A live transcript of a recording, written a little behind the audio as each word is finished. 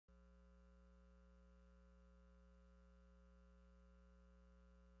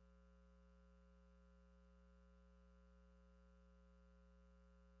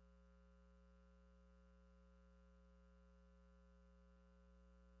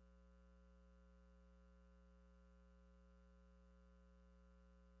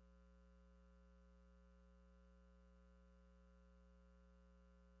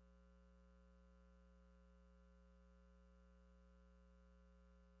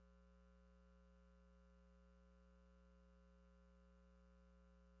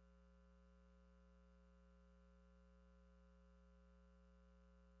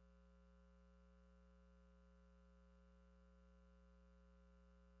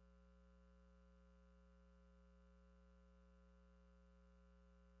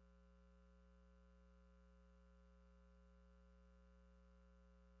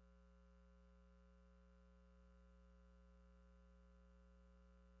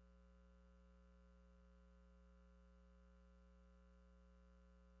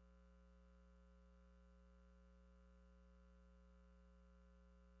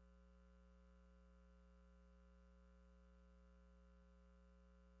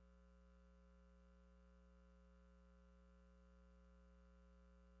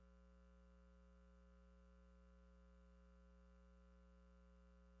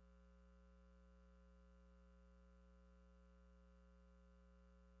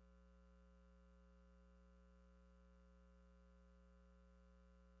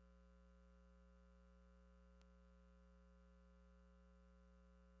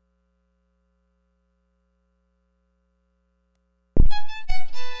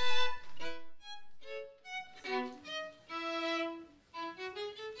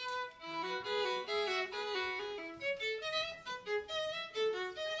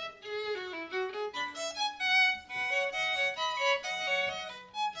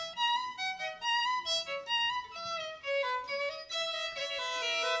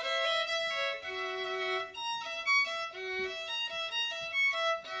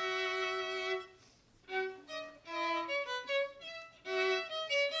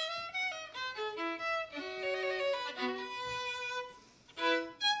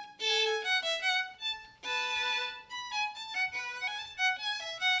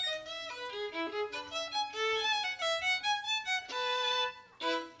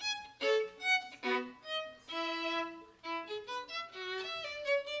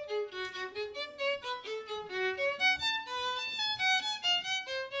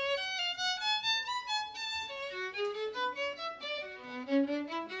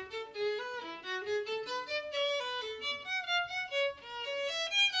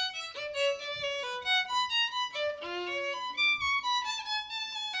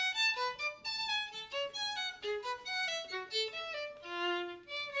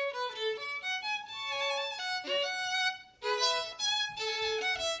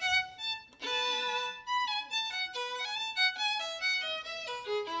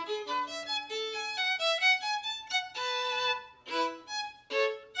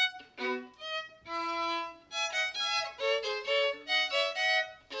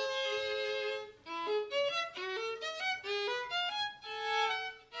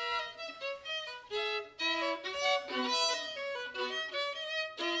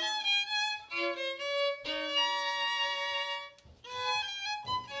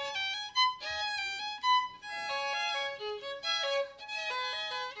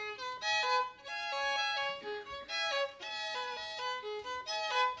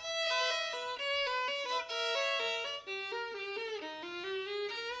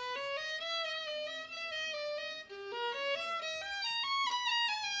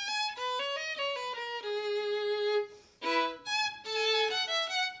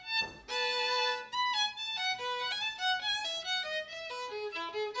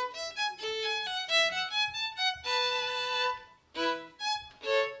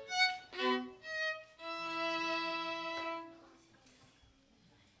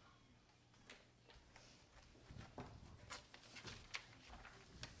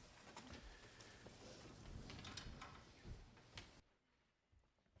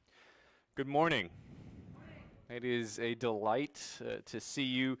Good morning. It is a delight to see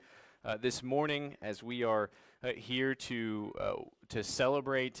you this morning as we are here to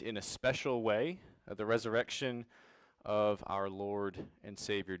celebrate in a special way the resurrection of our Lord and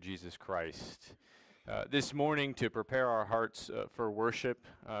Savior Jesus Christ. This morning, to prepare our hearts for worship,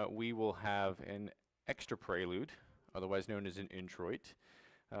 we will have an extra prelude, otherwise known as an introit,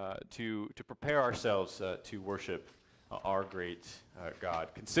 to prepare ourselves to worship our great God.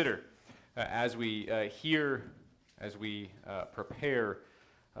 Consider as we prepare,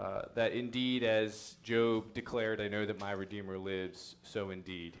 that indeed, as Job declared, I know that my Redeemer lives, so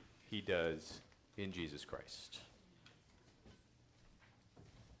indeed he does in Jesus Christ.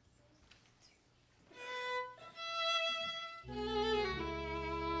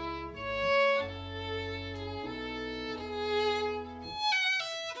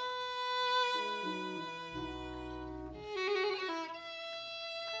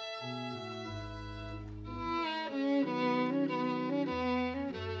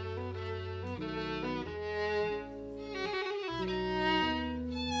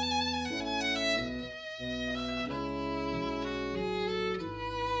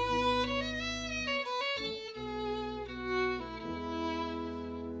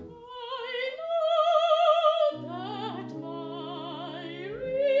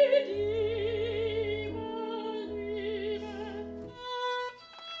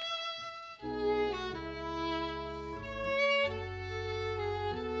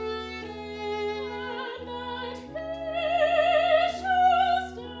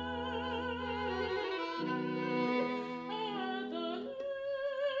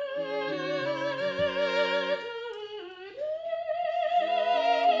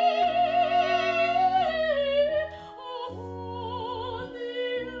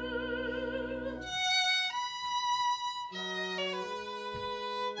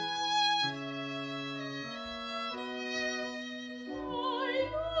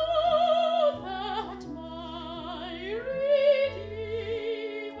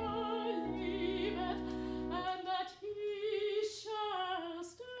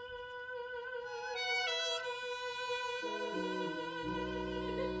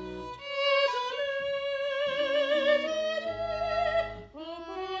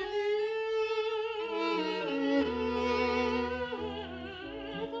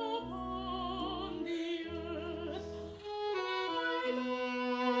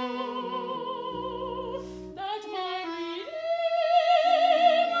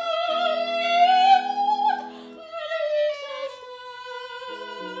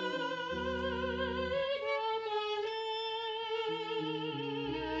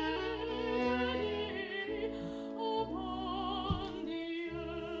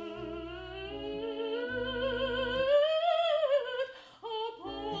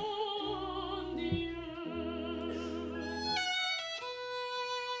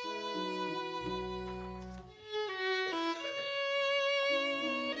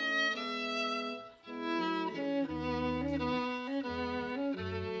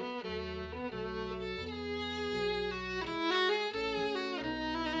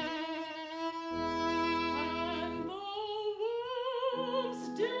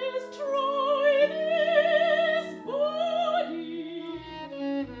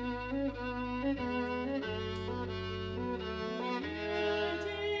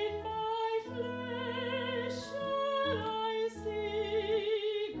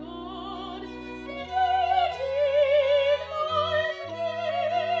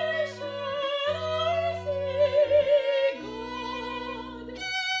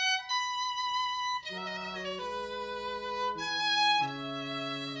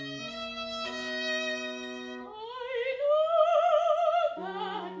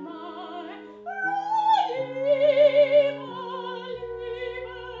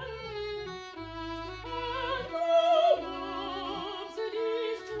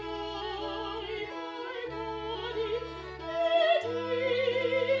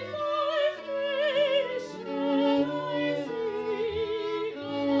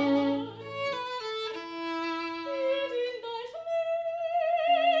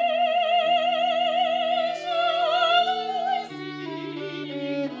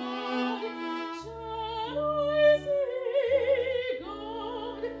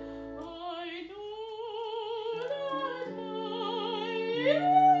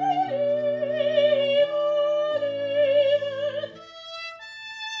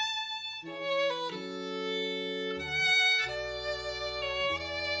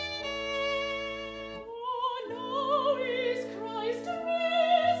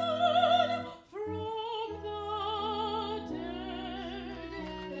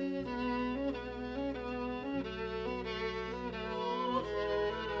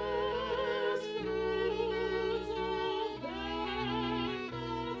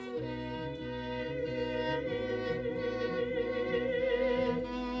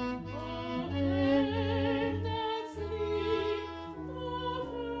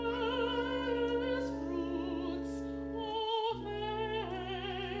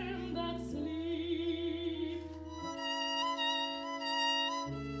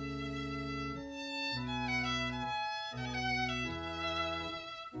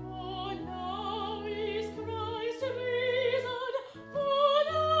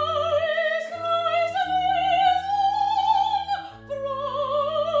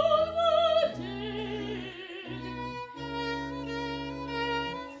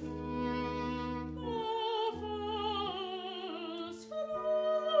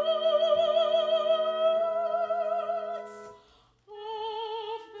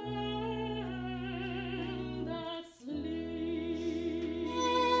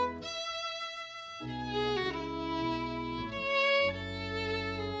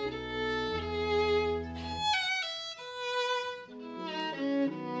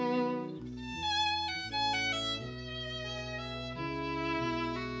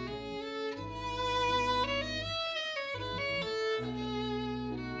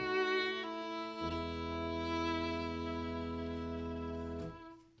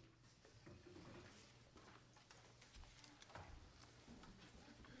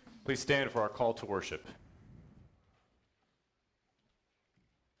 Please stand for our call to worship.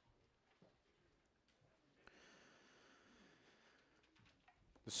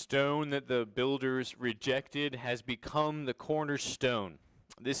 The stone that the builders rejected has become the cornerstone.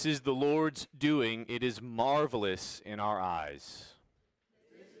 This is the Lord's doing. It is marvelous in our eyes.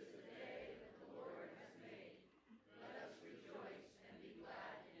 This is the day that the Lord has made. Let us rejoice and be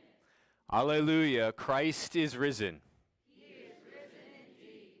glad in it. Alleluia, Christ is risen. He is risen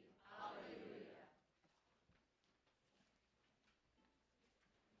indeed. Alleluia.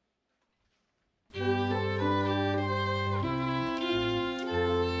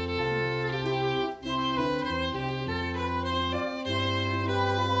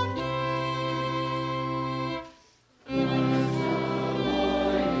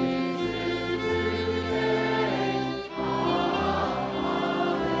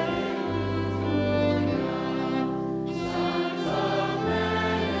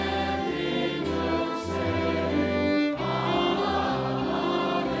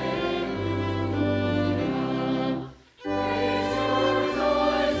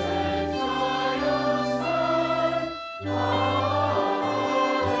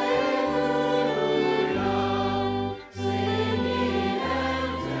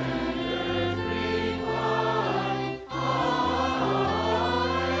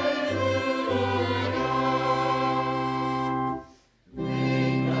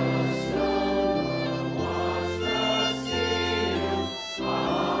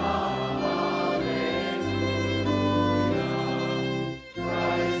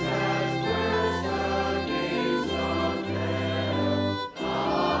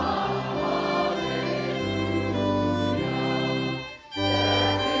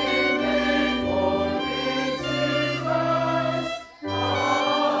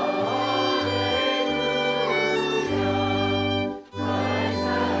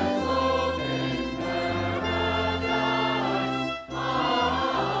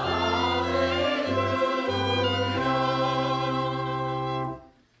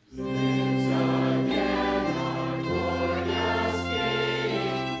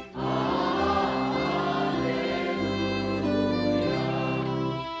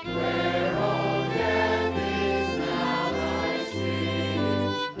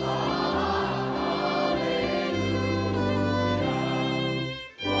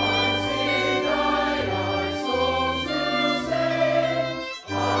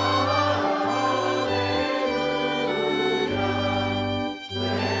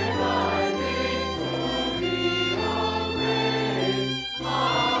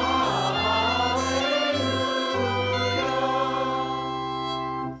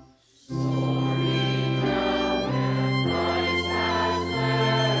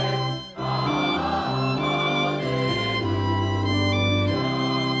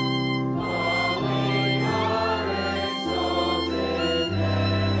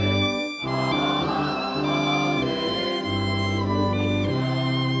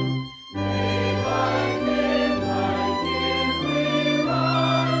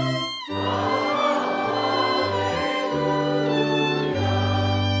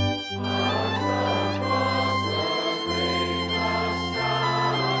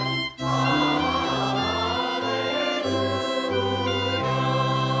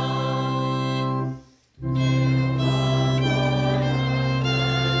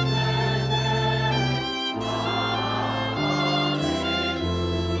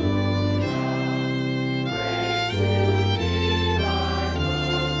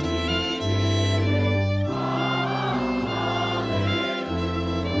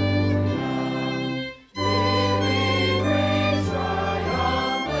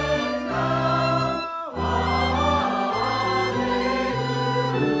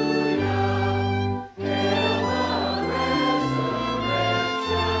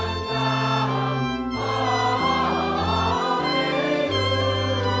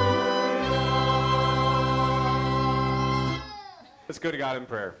 Let's go to God in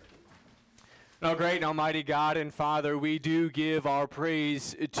prayer. Now, great and almighty God and Father, we do give our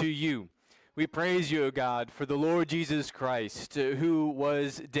praise to you. We praise you, O God, for the Lord Jesus Christ, who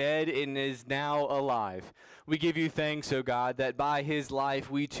was dead and is now alive. We give you thanks, O God, that by his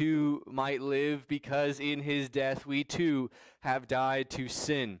life we too might live, because in his death we too have died to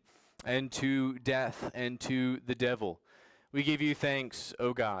sin and to death and to the devil. We give you thanks,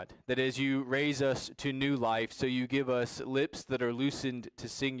 O God, that as you raise us to new life, so you give us lips that are loosened to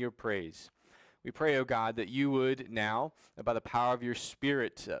sing your praise. We pray, O God, that you would now, by the power of your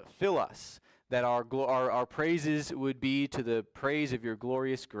Spirit, fill us, that our praises would be to the praise of your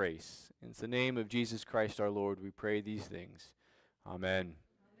glorious grace. In the name of Jesus Christ our Lord, we pray these things. Amen.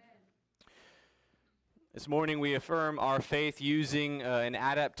 Amen. This morning we affirm our faith using an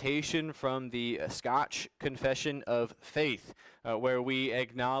adaptation from the Scotch Confession of Faith, where we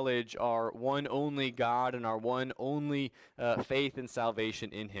acknowledge our one only God and our one only faith and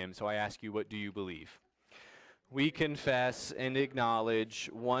salvation in Him. So I ask you, what do you believe? We confess and acknowledge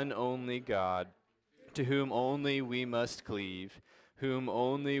one only God, to whom only we must cleave, whom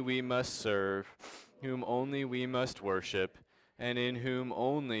only we must serve, whom only we must worship, and in whom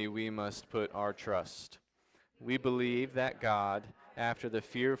only we must put our trust. We believe that God, after the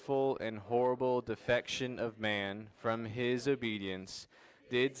fearful and horrible defection of man from his obedience,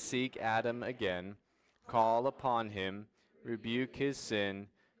 did seek Adam again, call upon him, rebuke his sin,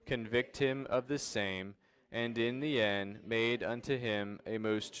 convict him of the same, and in the end made unto him a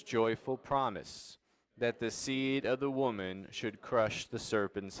most joyful promise, that the seed of the woman should crush the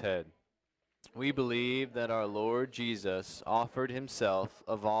serpent's head. We believe that our Lord Jesus offered himself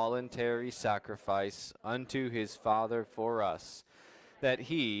a voluntary sacrifice unto his Father for us, that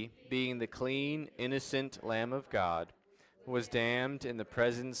he, being the clean, innocent Lamb of God, was damned in the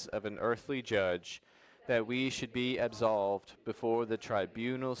presence of an earthly judge, that we should be absolved before the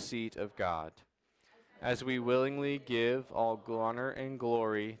tribunal seat of God. As we willingly give all honor and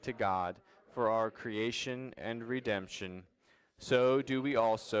glory to God for our creation and redemption, so do we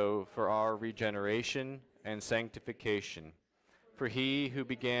also for our regeneration and sanctification. For he who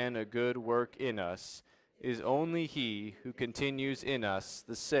began a good work in us is only he who continues in us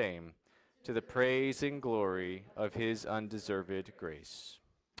the same, to the praise and glory of his undeserved grace.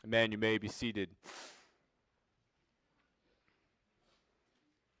 Amen. You may be seated.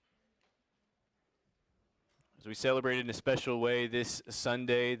 As we celebrate in a special way this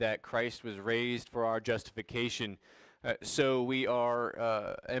Sunday that Christ was raised for our justification, so we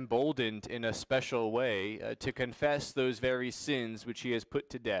are emboldened in a special way to confess those very sins which he has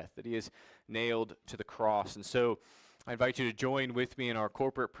put to death, that he has nailed to the cross. And so I invite you to join with me in our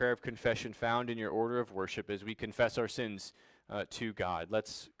corporate prayer of confession found in your order of worship as we confess our sins to God.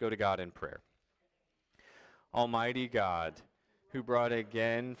 Let's go to God in prayer. Almighty God, who brought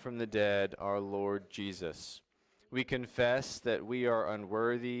again from the dead our Lord Jesus, we confess that we are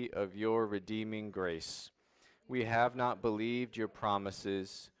unworthy of your redeeming grace. We have not believed your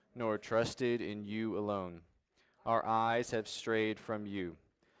promises, nor trusted in you alone. Our eyes have strayed from you.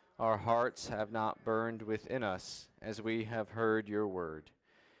 Our hearts have not burned within us as we have heard your word.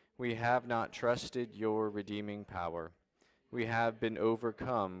 We have not trusted your redeeming power. We have been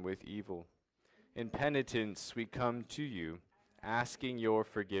overcome with evil. In penitence we come to you, asking your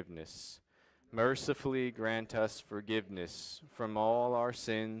forgiveness. Mercifully grant us forgiveness from all our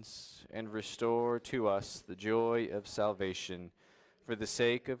sins and restore to us the joy of salvation for the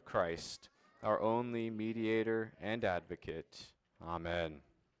sake of Christ, our only mediator and advocate. Amen.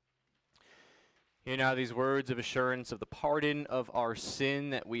 Hear now these words of assurance of the pardon of our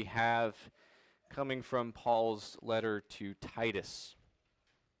sin that we have coming from Paul's letter to Titus.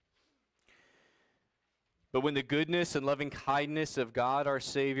 But when the goodness and loving kindness of God our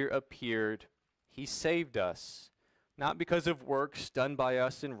Savior appeared, he saved us, not because of works done by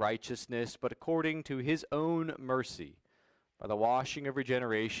us in righteousness, but according to his own mercy, by the washing of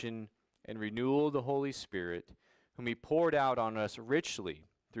regeneration and renewal of the Holy Spirit, whom he poured out on us richly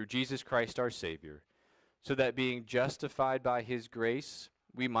through Jesus Christ our Savior, so that being justified by his grace,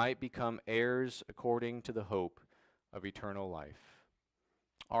 we might become heirs according to the hope of eternal life.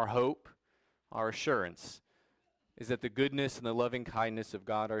 Our hope, our assurance, is that the goodness and the loving kindness of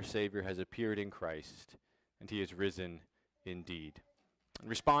God our Savior has appeared in Christ, and he is risen indeed. In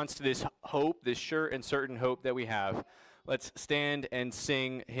response to this hope, this sure and certain hope that we have, let's stand and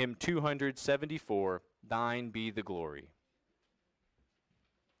sing hymn 274, Thine Be the Glory.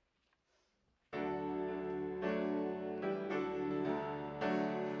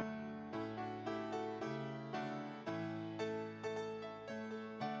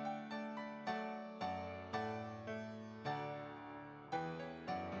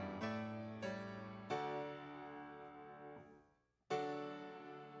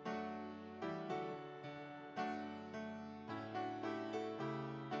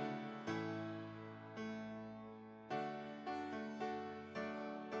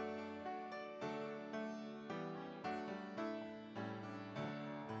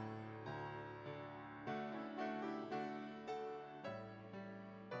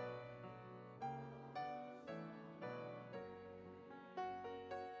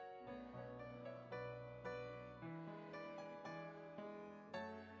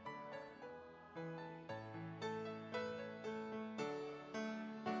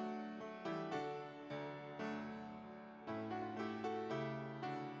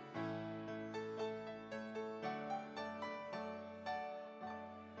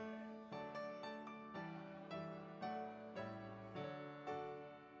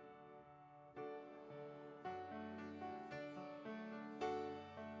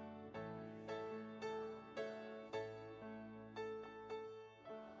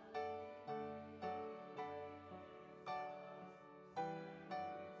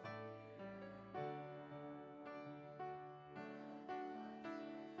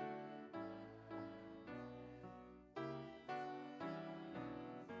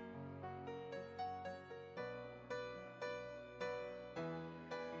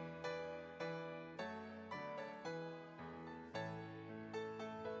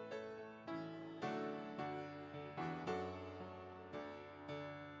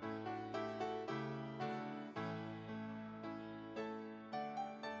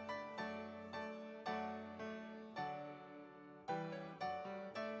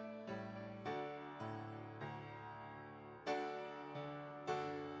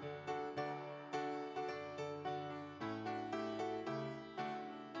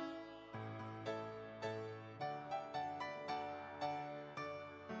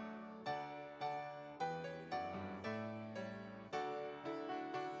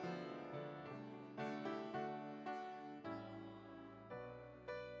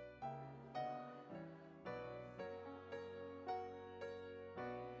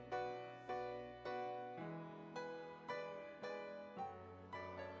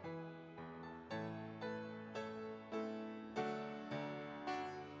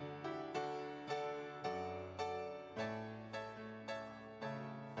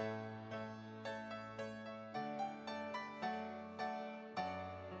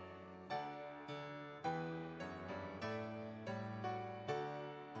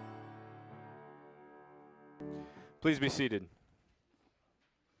 Please be seated.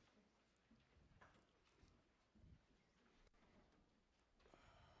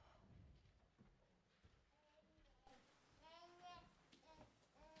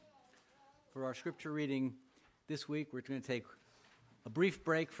 For our scripture reading this week, we're going to take a brief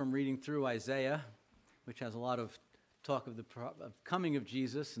break from reading through Isaiah, which has a lot of talk of the coming of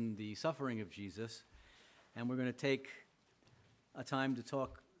Jesus and the suffering of Jesus. And we're going to take a time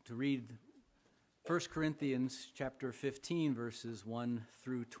to read 1 Corinthians chapter 15, verses 1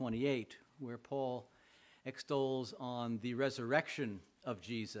 through 28, where Paul extols on the resurrection of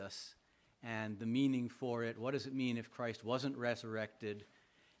Jesus and the meaning for it. What does it mean if Christ wasn't resurrected?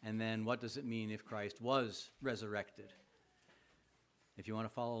 And then what does it mean if Christ was resurrected? If you want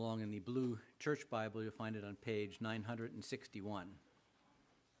to follow along in the blue church Bible, you'll find it on page 961.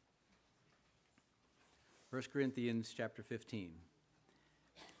 1 Corinthians chapter 15.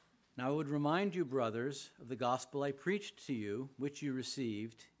 Now I would remind you, brothers, of the gospel I preached to you, which you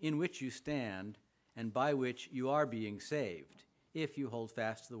received, in which you stand, and by which you are being saved, if you hold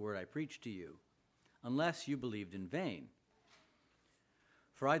fast to the word I preached to you, unless you believed in vain.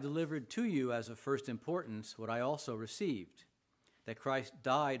 For I delivered to you as of first importance what I also received, that Christ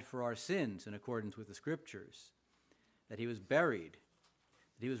died for our sins in accordance with the Scriptures, that he was buried,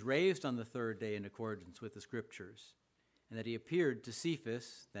 that he was raised on the third day in accordance with the Scriptures, and that he appeared to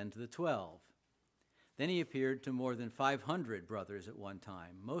Cephas, then to the 12. Then he appeared to more than 500 brothers at one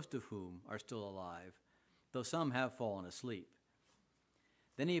time, most of whom are still alive, though some have fallen asleep.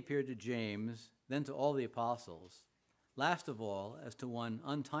 Then he appeared to James, then to all the apostles. Last of all, as to one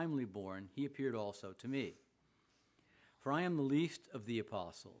untimely born, he appeared also to me. For I am the least of the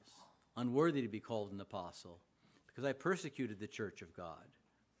apostles, unworthy to be called an apostle, because I persecuted the church of God.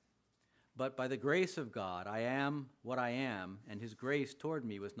 But by the grace of God I am what I am, and his grace toward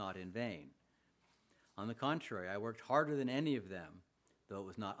me was not in vain. On the contrary, I worked harder than any of them, though it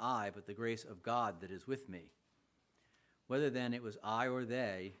was not I, but the grace of God that is with me. Whether then it was I or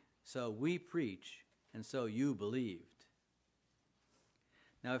they, so we preach, and so you believed.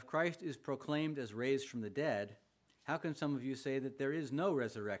 Now if Christ is proclaimed as raised from the dead, how can some of you say that there is no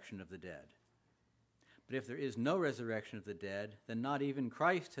resurrection of the dead? But if there is no resurrection of the dead, then not even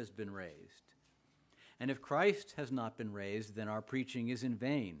Christ has been raised. And if Christ has not been raised, then our preaching is in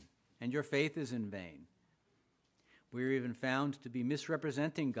vain, and your faith is in vain. We are even found to be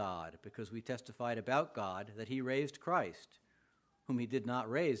misrepresenting God, because we testified about God that he raised Christ, whom he did not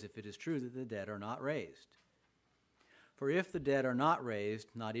raise, if it is true that the dead are not raised. For if the dead are not raised,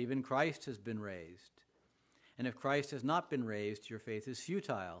 not even Christ has been raised. And if Christ has not been raised, your faith is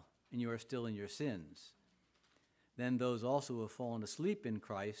futile, and you are still in your sins. Then those also who have fallen asleep in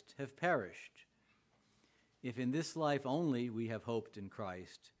Christ have perished. If in this life only we have hoped in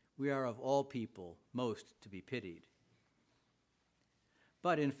Christ, we are of all people most to be pitied.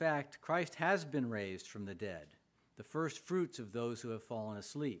 But in fact, Christ has been raised from the dead, the first fruits of those who have fallen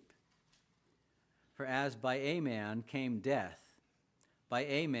asleep. For as by a man came death, by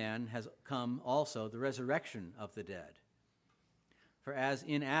a man has come also the resurrection of the dead. For as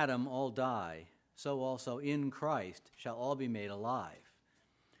in Adam all die, so also in Christ shall all be made alive.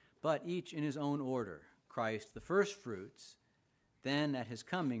 But each in his own order, Christ the firstfruits, then at his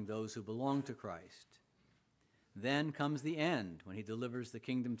coming those who belong to Christ. Then comes the end, when he delivers the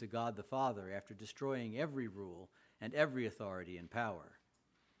kingdom to God the Father after destroying every rule and every authority and power.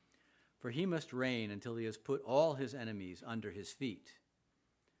 For he must reign until he has put all his enemies under his feet.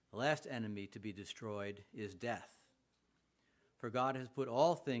 The last enemy to be destroyed is death. For God has put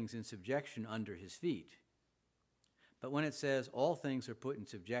all things in subjection under his feet. But when it says all things are put in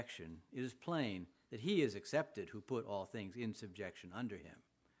subjection, it is plain that he is accepted who put all things in subjection under him.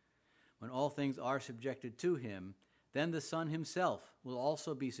 When all things are subjected to him, then the Son himself will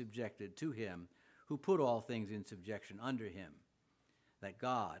also be subjected to him who put all things in subjection under him, that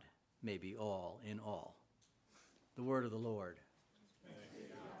God may be all in all. The word of the Lord.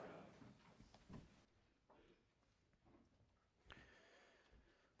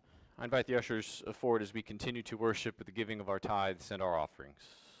 I invite the ushers forward as we continue to worship with the giving of our tithes and our offerings.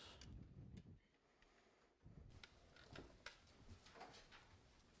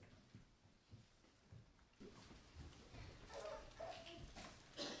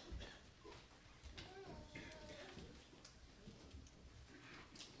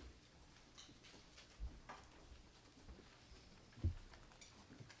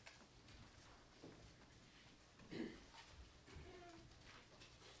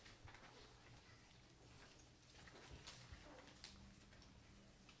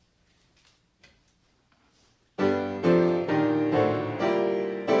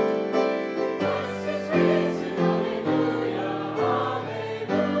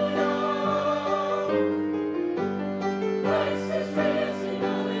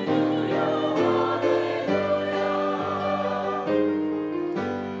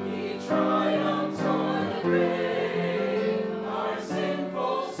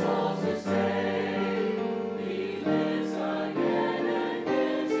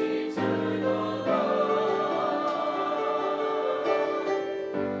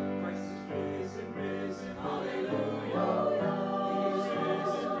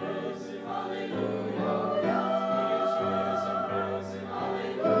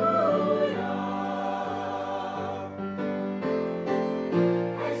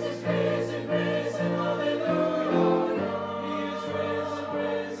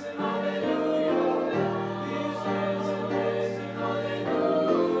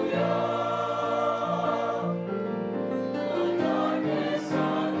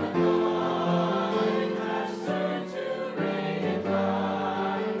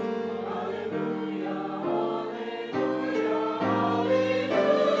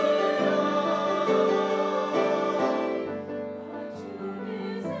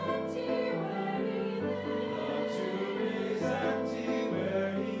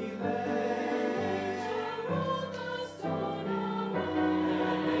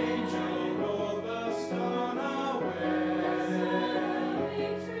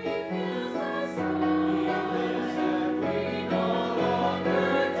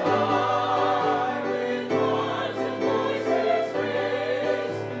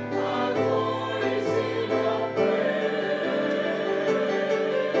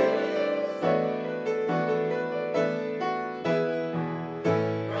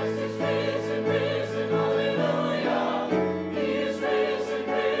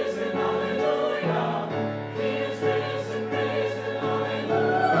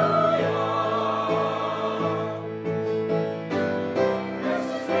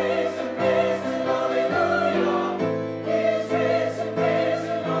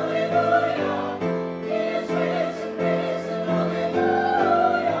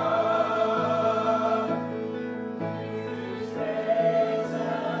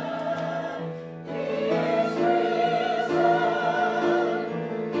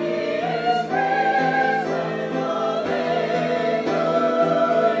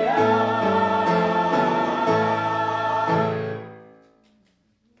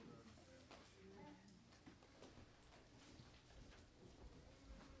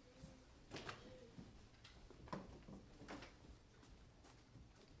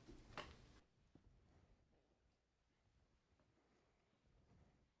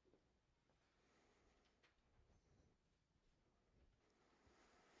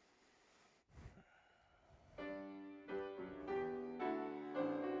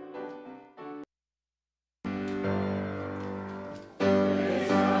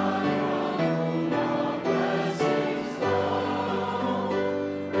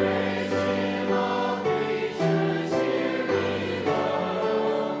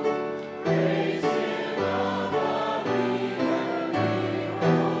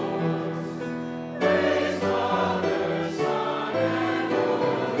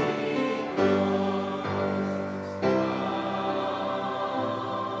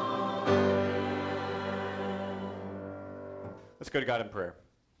 Let's go to God in prayer.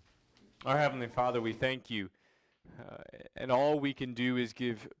 Our Heavenly Father, we thank you, and all we can do is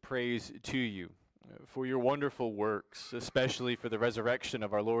give praise to you for your wonderful works, especially for the resurrection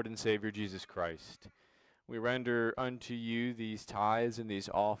of our Lord and Savior Jesus Christ. We render unto you these tithes and these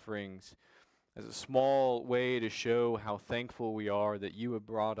offerings as a small way to show how thankful we are that you have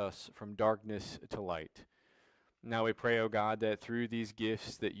brought us from darkness to light. Now we pray, O God, that through these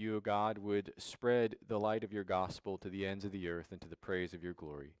gifts that you, O God, would spread the light of your gospel to the ends of the earth and to the praise of your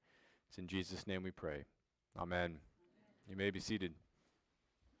glory. It's in Jesus' name we pray. Amen. You may be seated.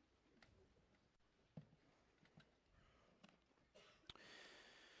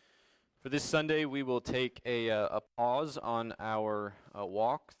 For this Sunday, we will take a pause on our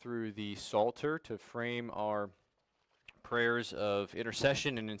walk through the Psalter to frame our prayers of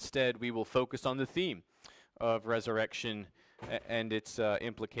intercession, and instead we will focus on the theme of resurrection and its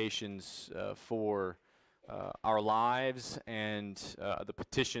implications for our lives and the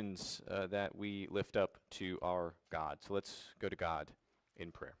petitions that we lift up to our God. So let's go to God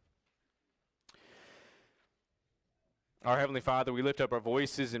in prayer. Our Heavenly Father, we lift up our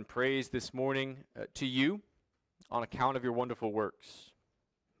voices in praise this morning to you on account of your wonderful works.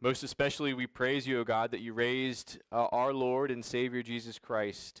 Most especially, we praise you, O God, that you raised our Lord and Savior Jesus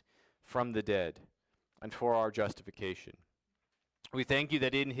Christ from the dead and for our justification. We thank you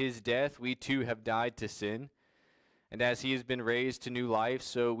that in his death we too have died to sin, and as he has been raised to new life,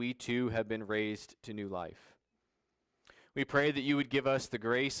 so we too have been raised to new life. We pray that you would give us the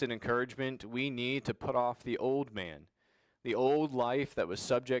grace and encouragement we need to put off the old man, the old life that was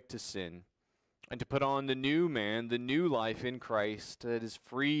subject to sin, and to put on the new man, the new life in Christ that is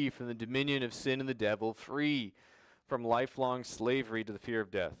free from the dominion of sin and the devil, free from lifelong slavery to the fear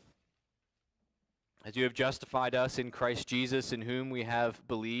of death. As you have justified us in Christ Jesus, in whom we have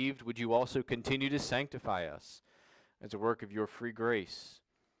believed, would you also continue to sanctify us as a work of your free grace,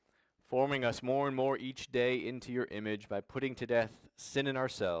 forming us more and more each day into your image by putting to death sin in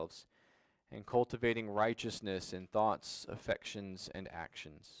ourselves and cultivating righteousness in thoughts, affections, and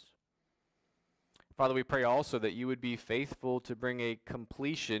actions. Father, we pray also that you would be faithful to bring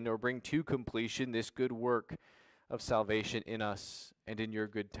to completion this good work of salvation in us and in your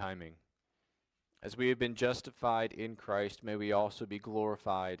good timing. As we have been justified in Christ, may we also be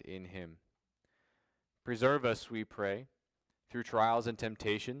glorified in him. Preserve us, we pray, through trials and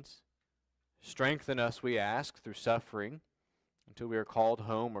temptations. Strengthen us, we ask, through suffering, until we are called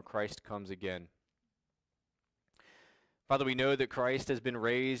home or Christ comes again. Father, we know that Christ has been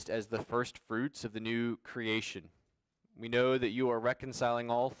raised as the first fruits of the new creation. We know that you are reconciling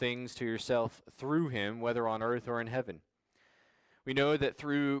all things to yourself through him, whether on earth or in heaven. We know that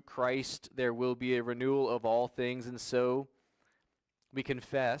through Christ there will be a renewal of all things, and so we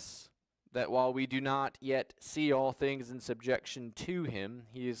confess that while we do not yet see all things in subjection to him,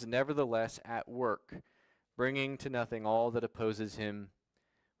 he is nevertheless at work, bringing to nothing all that opposes him,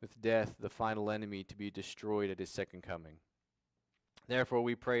 with death the final enemy to be destroyed at his second coming. Therefore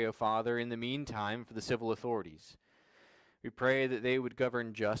we pray, O Father, in the meantime for the civil authorities. We pray that they would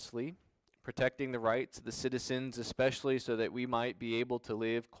govern justly, protecting the rights of the citizens, especially so that we might be able to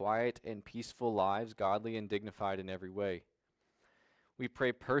live quiet and peaceful lives, godly and dignified in every way. We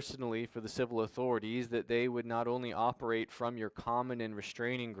pray personally for the civil authorities that they would not only operate from your common and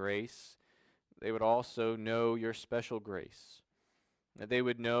restraining grace, they would also know your special grace, that they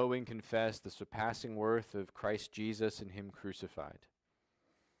would know and confess the surpassing worth of Christ Jesus and him crucified.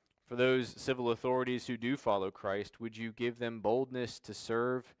 For those civil authorities who do follow Christ, would you give them boldness to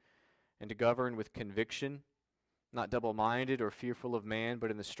serve and to govern with conviction, not double-minded or fearful of man, but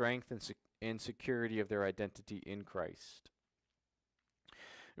in the strength and security of their identity in Christ.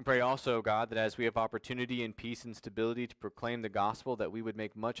 We pray also, God, that as we have opportunity and peace and stability to proclaim the gospel, that we would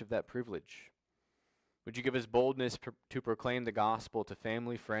make much of that privilege. Would you give us boldness to proclaim the gospel to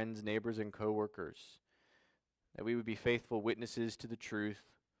family, friends, neighbors, and co-workers, that we would be faithful witnesses to the truth,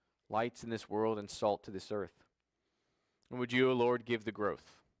 lights in this world, and salt to this earth. And would you, O Lord, give the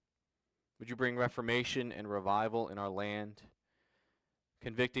growth? Would you bring reformation and revival in our land,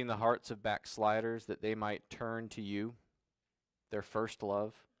 convicting the hearts of backsliders that they might turn to you, their first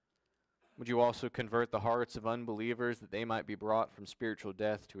love? Would you also convert the hearts of unbelievers that they might be brought from spiritual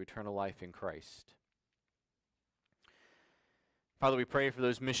death to eternal life in Christ? Father, we pray for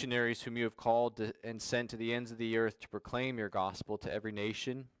those missionaries whom you have called and sent to the ends of the earth to proclaim your gospel to every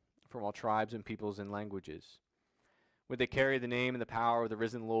nation, from all tribes and peoples and languages. Would they carry the name and the power of the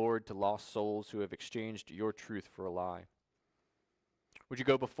risen Lord to lost souls who have exchanged your truth for a lie? Would you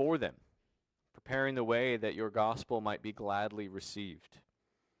go before them, preparing the way that your gospel might be gladly received?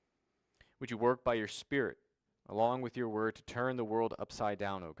 Would you work by your Spirit along with your word, to turn the world upside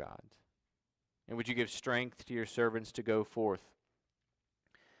down, O God. And would you give strength to your servants to go forth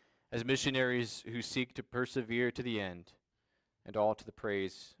as missionaries who seek to persevere to the end, and all to the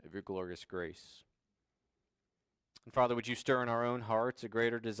praise of your glorious grace. And Father, would you stir in our own hearts a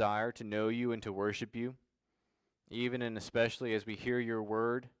greater desire to know you and to worship you, even and especially as we hear your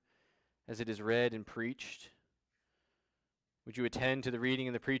word, as it is read and preached. Would you attend to the reading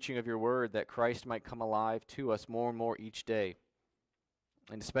and the preaching of your word, that Christ might come alive to us more and more each day,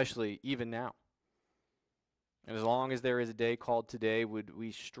 and especially even now. And as long as there is a day called today, would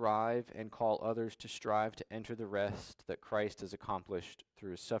we strive and call others to strive to enter the rest that Christ has accomplished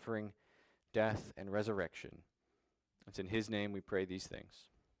through his suffering, death, and resurrection. It's in his name we pray these things.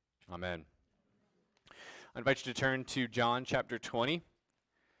 Amen. I invite you to turn to John chapter 20.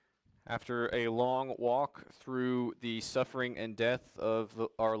 After a long walk through the suffering and death of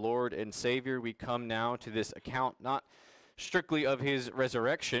our Lord and Savior, we come now to this account, not strictly of his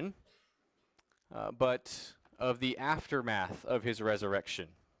resurrection, but of the aftermath of his resurrection.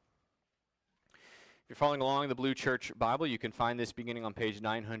 If you're following along in the Blue Church Bible, you can find this beginning on page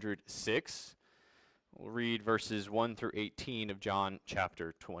 906. We'll read verses 1 through 18 of John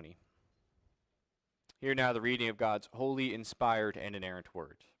chapter 20. Hear now the reading of God's holy, inspired, and inerrant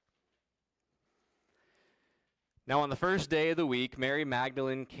word. Now on the first day of the week, Mary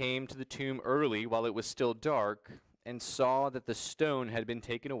Magdalene came to the tomb early while it was still dark, and saw that the stone had been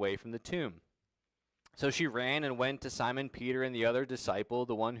taken away from the tomb. So she ran and went to Simon Peter and the other disciple,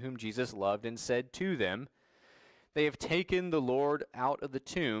 the one whom Jesus loved, and said to them, "They have taken the Lord out of the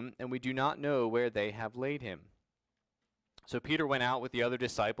tomb, and we do not know where they have laid him." So Peter went out with the other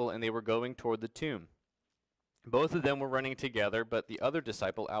disciple, and they were going toward the tomb. Both of them were running together, but the other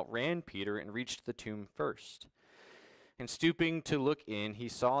disciple outran Peter and reached the tomb first. And stooping to look in, he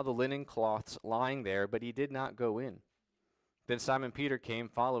saw the linen cloths lying there, but he did not go in. Then Simon Peter came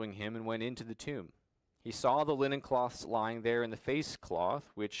following him and went into the tomb. He saw the linen cloths lying there, and the face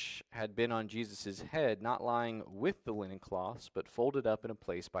cloth, which had been on Jesus' head, not lying with the linen cloths, but folded up in a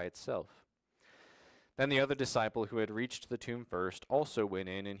place by itself. Then the other disciple who had reached the tomb first also went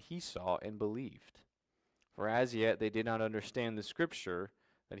in, and he saw and believed. For as yet they did not understand the scripture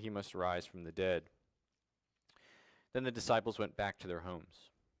that he must rise from the dead. Then the disciples went back to their homes.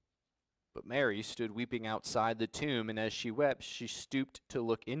 But Mary stood weeping outside the tomb, and as she wept, she stooped to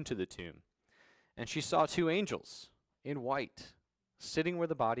look into the tomb. And she saw two angels in white, sitting where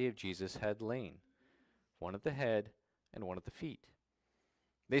the body of Jesus had lain, one at the head and one at the feet.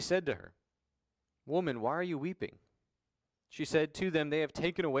 They said to her, "Woman, why are you weeping?" She said to them, "They have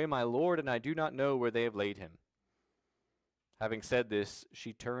taken away my Lord, and I do not know where they have laid him." Having said this,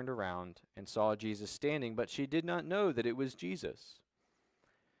 she turned around and saw Jesus standing, but she did not know that it was Jesus.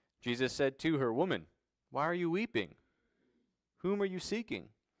 Jesus said to her, "Woman, why are you weeping? Whom are you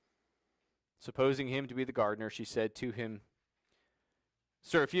seeking?" Supposing him to be the gardener, she said to him,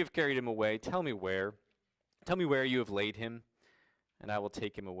 "Sir, if you have carried him away, tell me where you have laid him, and I will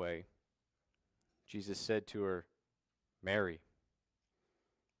take him away." Jesus said to her, "Mary."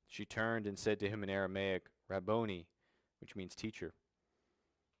 She turned and said to him in Aramaic, "Rabboni," which means teacher.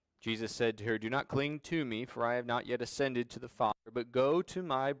 Jesus said to her, "Do not cling to me, for I have not yet ascended to the Father, but go to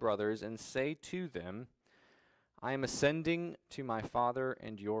my brothers and say to them, I am ascending to my Father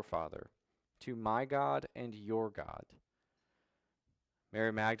and your Father, to my God and your God."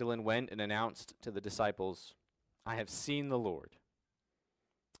 Mary Magdalene went and announced to the disciples, "I have seen the Lord,"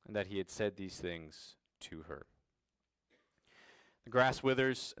 and that he had said these things to her. The grass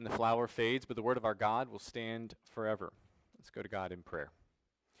withers and the flower fades, but the word of our God will stand forever. Let's go to God in prayer.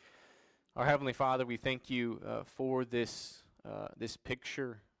 Our Heavenly Father, we thank you for this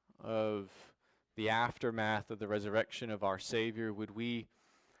picture of the aftermath of the resurrection of our Savior. Would we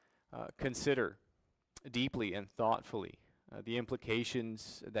consider deeply and thoughtfully the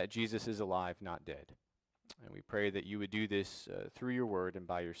implications that Jesus is alive, not dead. And we pray that you would do this through your word and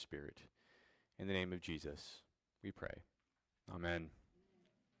by your Spirit. In the name of Jesus, we pray. Amen.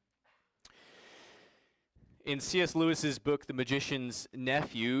 In C.S. Lewis's book, The Magician's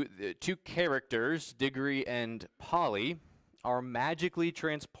Nephew, the two characters, Diggory and Polly, are magically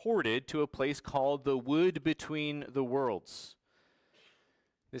transported to a place called the Wood Between the Worlds.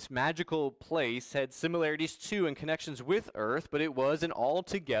 This magical place had similarities to and connections with Earth, but it was an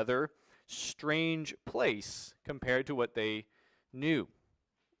altogether strange place compared to what they knew.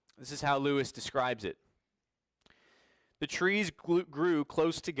 This is how Lewis describes it. The trees grew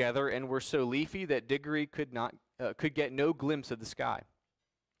close together and were so leafy that Diggory could get no glimpse of the sky.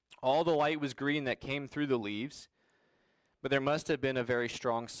 All the light was green that came through the leaves, but there must have been a very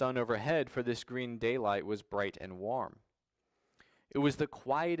strong sun overhead, for this green daylight was bright and warm. It was the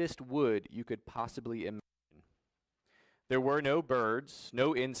quietest wood you could possibly imagine. There were no birds,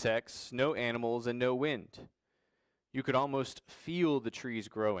 no insects, no animals, and no wind. You could almost feel the trees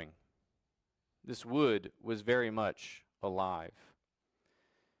growing. This wood was very much alive.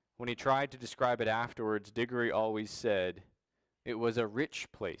 When he tried to describe it afterwards, Diggory always said, it was a rich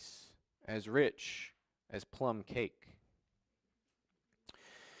place, as rich as plum cake.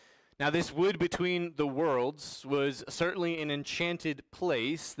 Now, this wood between the worlds was certainly an enchanted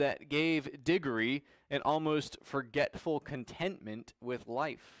place that gave Diggory an almost forgetful contentment with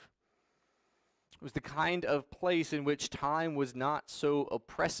life. It was the kind of place in which time was not so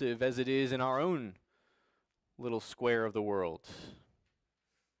oppressive as it is in our own little square of the world.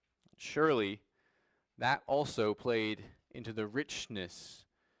 Surely, that also played into the richness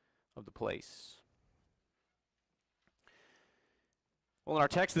of the place. Well, in our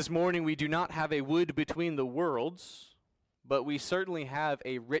text this morning, we do not have a wood between the worlds, but we certainly have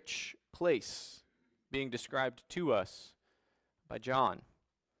a rich place being described to us by John.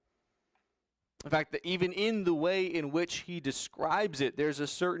 In fact, even in the way in which he describes it, there's a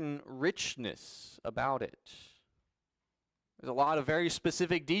certain richness about it. There's a lot of very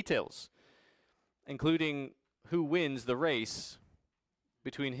specific details, including who wins the race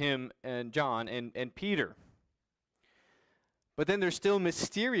between him and John and Peter. But then there's still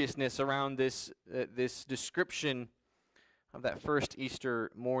mysteriousness around this description of that first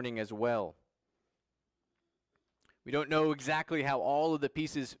Easter morning as well. We don't know exactly how all of the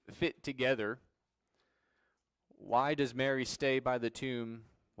pieces fit together. Why does Mary stay by the tomb?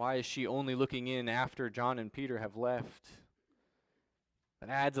 Why is she only looking in after John and Peter have left? That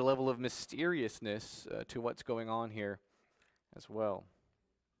adds a level of mysteriousness to what's going on here as well.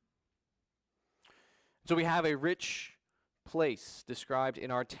 So we have a rich place described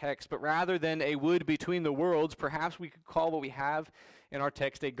in our text, but rather than a wood between the worlds, perhaps we could call what we have in our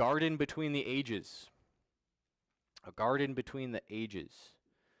text a garden between the ages. A garden between the ages.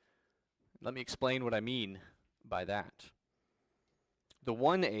 Let me explain what I mean by that. The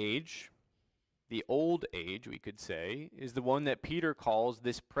one age, the old age, we could say, is the one that Peter calls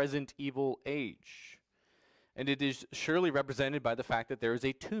this present evil age. And it is surely represented by the fact that there is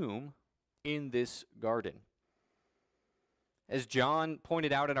a tomb in this garden. As John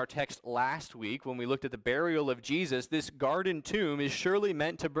pointed out in our text last week when we looked at the burial of Jesus, this garden tomb is surely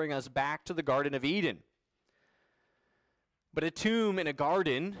meant to bring us back to the Garden of Eden. But a tomb in a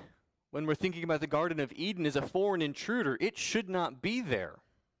garden, when we're thinking about the Garden of Eden, is a foreign intruder. It should not be there.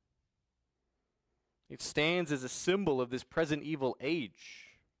 It stands as a symbol of this present evil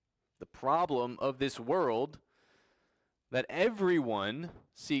age, the problem of this world that everyone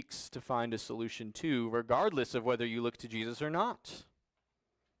seeks to find a solution to, regardless of whether you look to Jesus or not.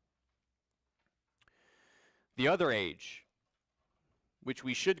 The other age, which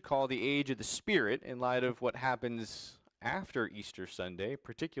we should call the age of the Spirit in light of what happens after Easter Sunday,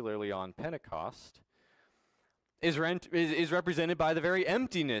 particularly on Pentecost, is represented by the very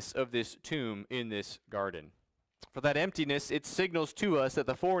emptiness of this tomb in this garden. For that emptiness, it signals to us that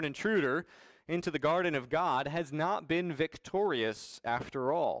the foreign intruder into the garden of God has not been victorious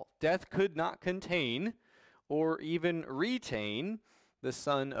after all. Death could not contain or even retain the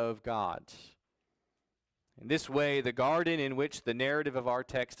Son of God. In this way, the garden in which the narrative of our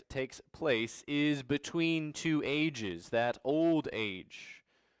text takes place is between two ages, that old age,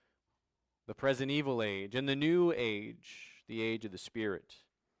 the present evil age, and the new age, the age of the Spirit.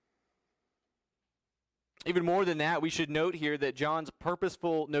 Even more than that, we should note here that John's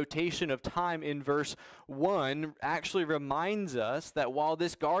purposeful notation of time in verse 1 actually reminds us that while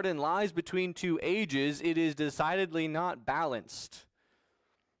this garden lies between two ages, it is decidedly not balanced,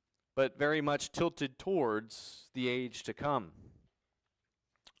 but very much tilted towards the age to come.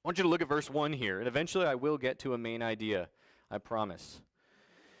 I want you to look at verse 1 here, and eventually I will get to a main idea, I promise.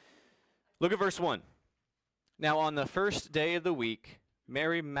 Look at verse 1. Now on the first day of the week,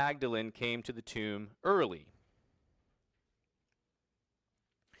 Mary Magdalene came to the tomb early.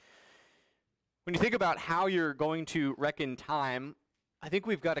 When you think about how you're going to reckon time, I think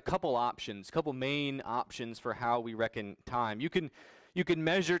we've got a couple options, a couple main options for how we reckon time. You can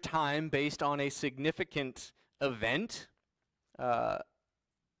measure time based on a significant event,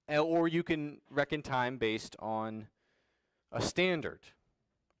 or you can reckon time based on a standard.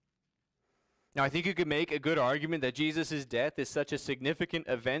 Now, I think you could make a good argument that Jesus' death is such a significant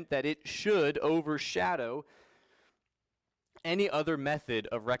event that it should overshadow any other method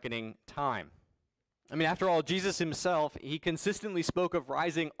of reckoning time. I mean, after all, Jesus himself, he consistently spoke of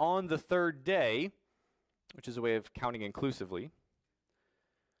rising on the third day, which is a way of counting inclusively.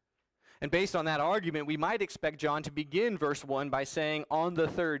 And based on that argument, we might expect John to begin verse 1 by saying, on the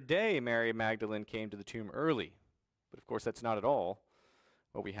third day, Mary Magdalene came to the tomb early. But of course, that's not at all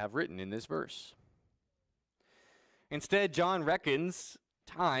what we have written in this verse. Instead, John reckons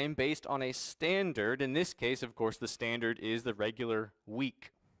time based on a standard. In this case, of course, the standard is the regular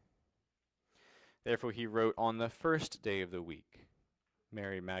week. Therefore, he wrote, on the first day of the week,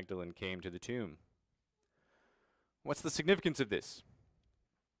 Mary Magdalene came to the tomb. What's the significance of this?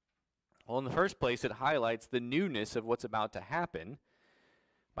 Well, in the first place, it highlights the newness of what's about to happen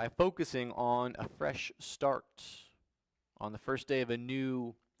by focusing on a fresh start on the first day of a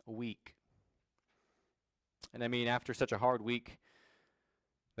new week. And I mean, after such a hard week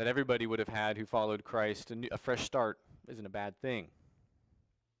that everybody would have had who followed Christ, a fresh start isn't a bad thing.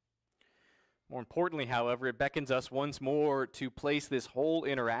 More importantly, however, it beckons us once more to place this whole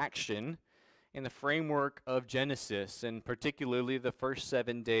interaction in the framework of Genesis, and particularly the first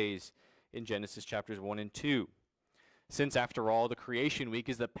 7 days in Genesis chapters 1 and 2. Since, after all, the creation week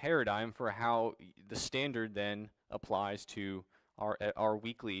is the paradigm for how the standard then applies to our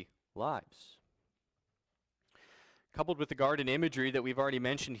weekly lives. Coupled with the garden imagery that we've already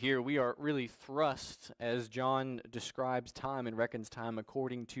mentioned here, we are really thrust, as John describes time and reckons time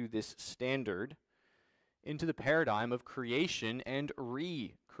according to this standard, into the paradigm of creation and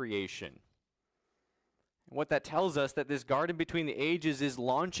recreation. And what that tells us, that this garden between the ages is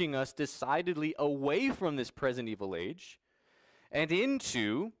launching us decidedly away from this present evil age and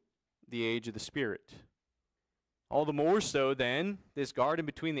into the age of the Spirit. All the more so then, this garden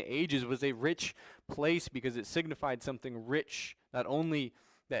between the ages was a rich place because it signified something rich, not only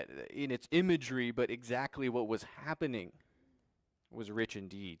that in its imagery, but exactly what was happening was rich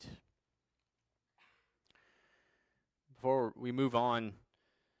indeed. Before we move on,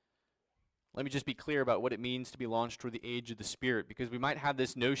 let me just be clear about what it means to be launched toward the age of the Spirit, because we might have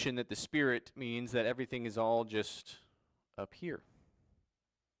this notion that the Spirit means that everything is all just up here,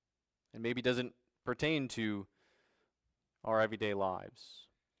 and maybe doesn't pertain to our everyday lives.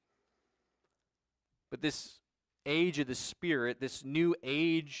 But this age of the Spirit, this new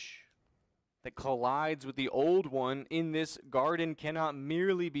age that collides with the old one in this garden, cannot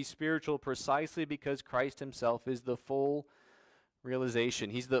merely be spiritual precisely because Christ himself is the full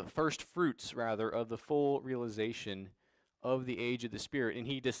realization. He's the first fruits, rather, of the full realization of the age of the Spirit. And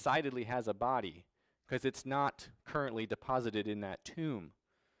he decidedly has a body because it's not currently deposited in that tomb.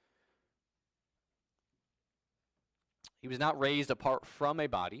 He was not raised apart from a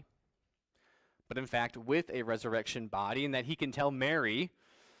body, but in fact with a resurrection body, and that he can tell Mary,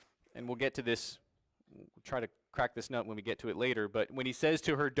 and we'll get to this, we'll try to crack this nut when we get to it later, but when he says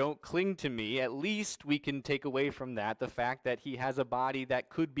to her, don't cling to me, at least we can take away from that the fact that he has a body that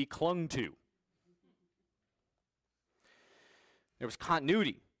could be clung to. There was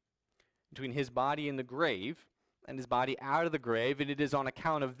continuity between his body in the grave and his body out of the grave, and it is on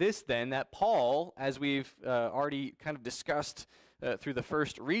account of this then that Paul, as we've already kind of discussed through the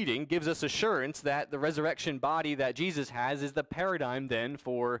first reading, gives us assurance that the resurrection body that Jesus has is the paradigm then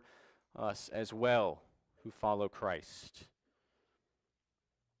for us as well who follow Christ.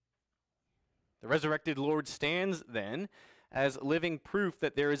 The resurrected Lord stands then as living proof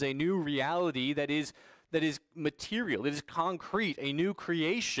that there is a new reality that is material, that is concrete, a new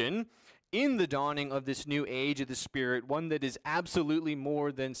creation in the dawning of this new age of the Spirit, one that is absolutely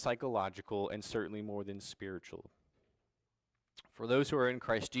more than psychological and certainly more than spiritual. For those who are in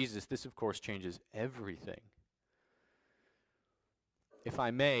Christ Jesus, this of course changes everything. If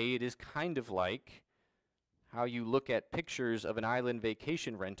I may, it is kind of like how you look at pictures of an island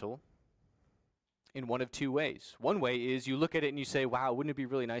vacation rental in one of two ways. One way is you look at it and you say, wow, wouldn't it be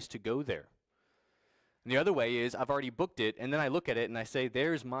really nice to go there? And the other way is I've already booked it, and then I look at it and I say,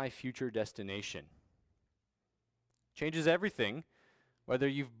 there's my future destination. Changes everything, whether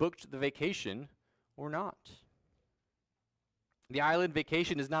you've booked the vacation or not. The island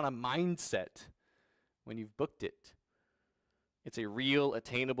vacation is not a mindset when you've booked it. It's a real,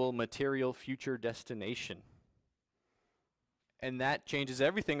 attainable, material future destination. And that changes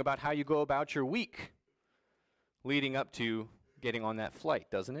everything about how you go about your week leading up to getting on that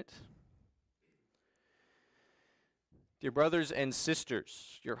flight, doesn't it? Dear brothers and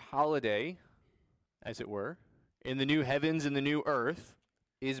sisters, your holiday, as it were, in the new heavens and the new earth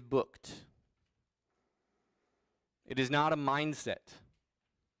is booked. It is not a mindset,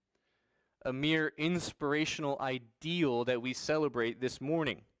 a mere inspirational ideal that we celebrate this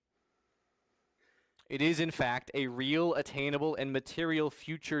morning. It is, in fact, a real, attainable, and material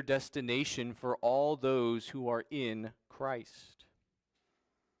future destination for all those who are in Christ.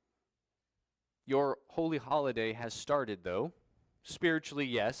 Your holy holiday has started, though. Spiritually,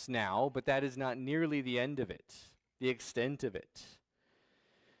 yes, now, but that is not nearly the end of it, the extent of it.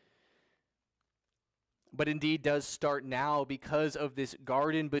 But indeed does start now because of this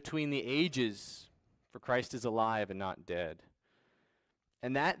garden between the ages, for Christ is alive and not dead.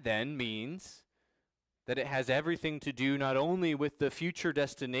 And that then means that it has everything to do not only with the future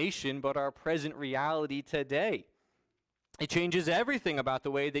destination, but our present reality today. It changes everything about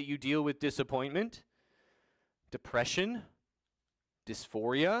the way that you deal with disappointment, depression,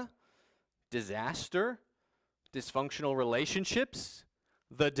 dysphoria, disaster, dysfunctional relationships,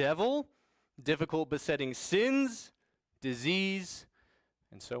 the devil, difficult besetting sins, disease,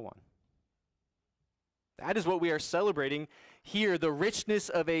 and so on. That is what we are celebrating here, the richness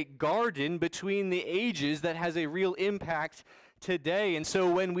of a garden between the ages that has a real impact today. And so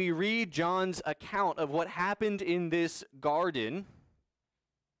when we read John's account of what happened in this garden,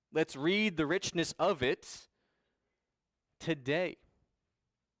 let's read the richness of it today,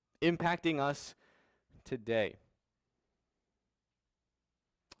 impacting us today.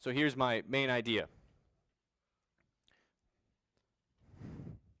 So here's my main idea.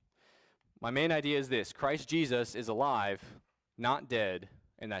 My main idea is this: Christ Jesus is alive, not dead,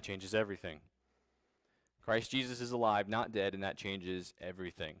 and that changes everything. Christ Jesus is alive, not dead, and that changes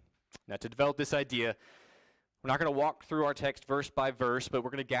everything. Now, to develop this idea, we're not going to walk through our text verse by verse, but we're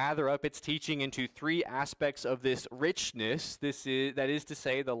going to gather up its teaching into three aspects of this richness. That is to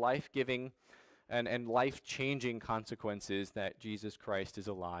say, the life-giving and life-changing consequences that Jesus Christ is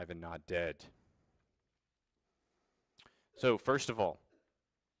alive and not dead. So, first of all,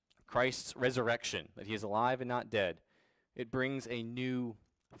 Christ's resurrection, that he is alive and not dead, it brings a new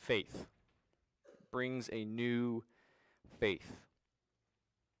faith. It brings a new faith.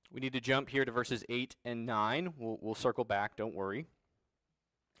 We need to jump here to verses 8 and 9. We'll circle back, don't worry.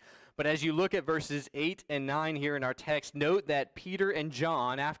 But as you look at verses 8 and 9 here in our text, note that Peter and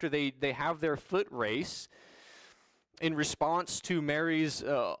John, after they have their foot race, in response to Mary's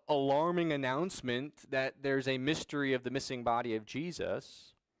alarming announcement that there's a mystery of the missing body of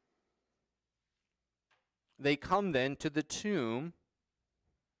Jesus, they come then to the tomb,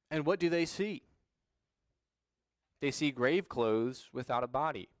 and what do they see? They see grave clothes without a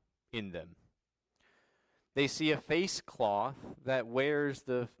body in them. They see a face cloth that wears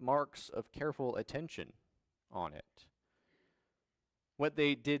the marks of careful attention on it. What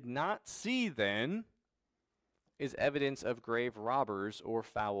they did not see then is evidence of grave robbers or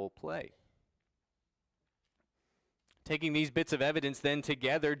foul play. Taking these bits of evidence then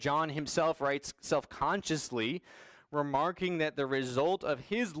together, John himself writes self-consciously, remarking that the result of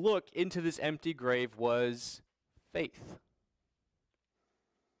his look into this empty grave was faith.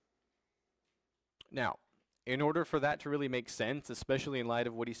 Now, in order for that to really make sense, especially in light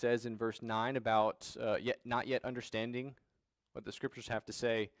of what he says in verse 9 about not yet understanding what the scriptures have to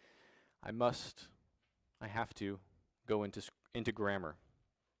say, I have to go into grammar.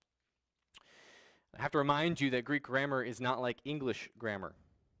 I have to remind you that Greek grammar is not like English grammar.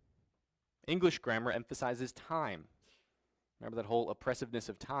 English grammar emphasizes time. Remember that whole oppressiveness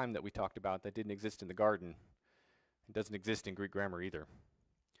of time that we talked about that didn't exist in the garden? It doesn't exist in Greek grammar either,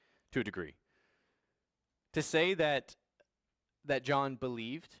 to a degree. To say that John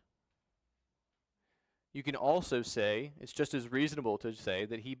believed, you can also say, it's just as reasonable to say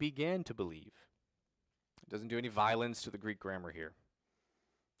that he began to believe. It doesn't do any violence to the Greek grammar here.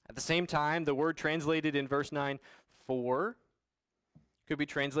 At the same time, the word translated in verse 9, for, could be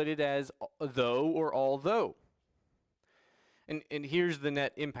translated as though or although. And here's the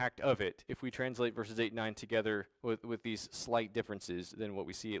net impact of it if we translate verses 8 and 9 together with these slight differences than what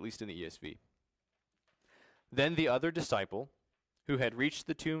we see, at least in the ESV. Then the other disciple, who had reached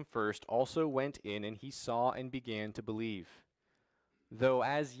the tomb first, also went in, and he saw and began to believe, though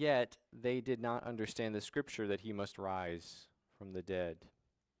as yet they did not understand the scripture that he must rise from the dead.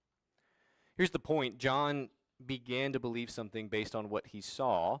 Here's the point. John began to believe something based on what he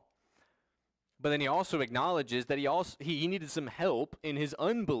saw, but then he also acknowledges that he needed some help in his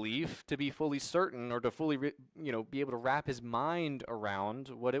unbelief to be fully certain or to fully be able to wrap his mind around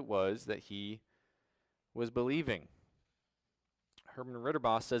what it was that he was believing. Herman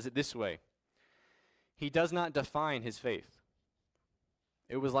Ritterboss says it this way: he does not define his faith.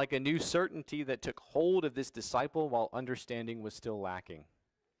 It was like a new certainty that took hold of this disciple while understanding was still lacking.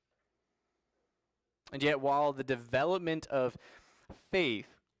 And yet, while the development of faith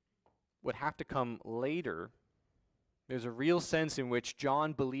would have to come later, there's a real sense in which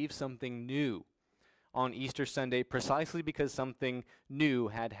John believed something new on Easter Sunday precisely because something new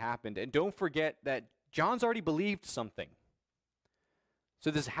had happened. And don't forget that John's already believed something.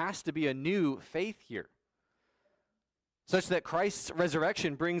 So this has to be a new faith here, such that Christ's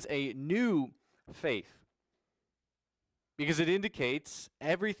resurrection brings a new faith, because it indicates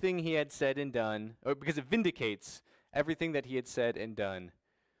everything he had said and done, or because it vindicates everything that he had said and done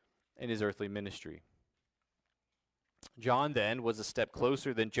in his earthly ministry. John then was a step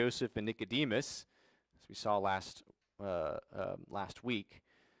closer than Joseph and Nicodemus, as we saw last week,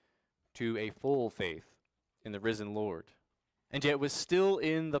 to a full faith in the risen Lord, and yet was still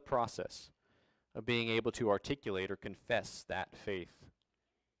in the process of being able to articulate or confess that faith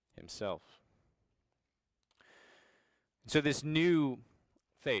himself. So this new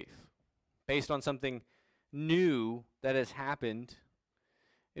faith, based on something new that has happened,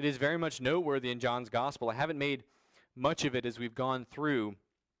 it is very much noteworthy in John's gospel. I haven't made much of it as we've gone through,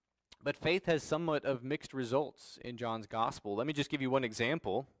 but faith has somewhat of mixed results in John's gospel. Let me just give you one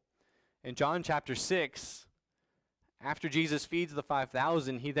example. In John chapter 6, after Jesus feeds the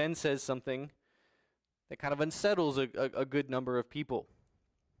 5,000, he then says something that kind of unsettles a good number of people.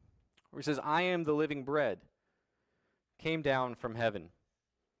 Where he says, "I am the living bread, came down from heaven.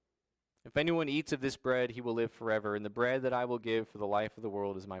 If anyone eats of this bread, he will live forever, and the bread that I will give for the life of the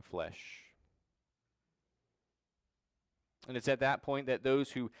world is my flesh." And it's at that point that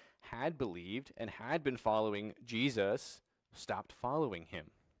those who had believed and had been following Jesus stopped following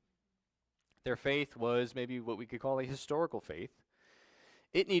him. Their faith was maybe what we could call a historical faith.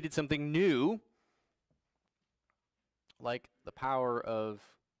 It needed something new, like the power of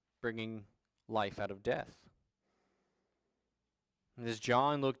bringing life out of death. And as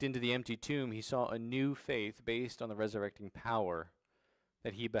John looked into the empty tomb, he saw a new faith based on the resurrecting power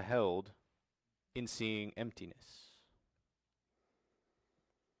that he beheld in seeing emptiness.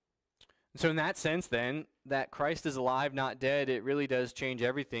 And so in that sense, then, that Christ is alive, not dead, it really does change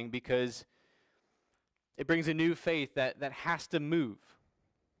everything, because it brings a new faith that has to move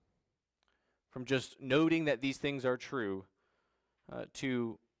from just noting that these things are true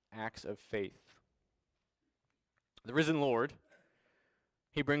to acts of faith. The risen Lord,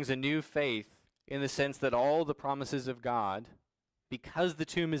 he brings a new faith in the sense that all the promises of God, because the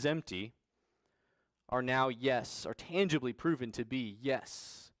tomb is empty, are now yes, are tangibly proven to be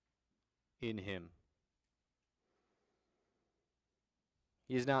yes in him.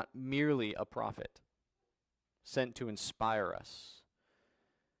 He is not merely a prophet sent to inspire us.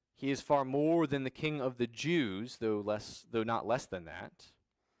 He is far more than the King of the Jews, though not less than that.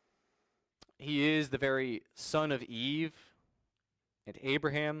 He is the very son of Eve and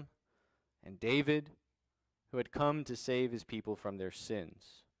Abraham and David, who had come to save his people from their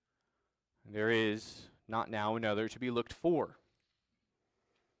sins. And there is not now another to be looked for.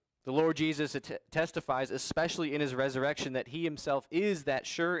 The Lord Jesus testifies, especially in his resurrection, that he himself is that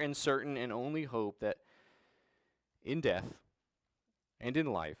sure and certain and only hope that in death and in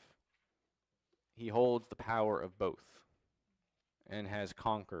life, he holds the power of both and has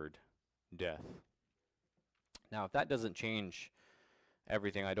conquered death. Now, if that doesn't change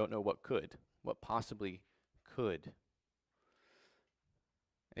everything, I don't know what could, what possibly could.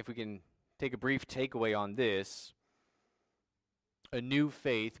 If we can take a brief takeaway on this, a new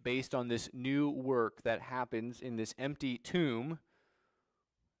faith based on this new work that happens in this empty tomb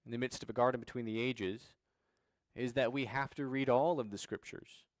in the midst of a garden between the ages is that we have to read all of the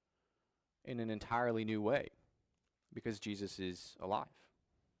scriptures in an entirely new way, because Jesus is alive,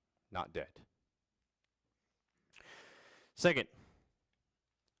 not dead. Second,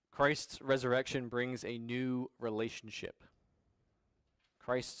 Christ's resurrection brings a new relationship.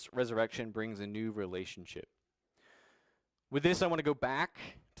 Christ's resurrection brings a new relationship. With this, I want to go back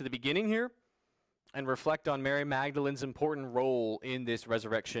to the beginning here and reflect on Mary Magdalene's important role in this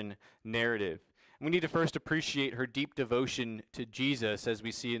resurrection narrative. We need to first appreciate her deep devotion to Jesus, as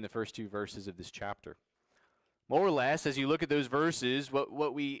we see in the first two verses of this chapter. More or less, as you look at those verses,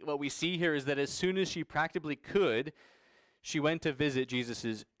 what we see here is that as soon as she practically could, she went to visit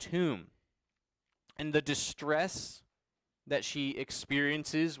Jesus' tomb. And the distress that she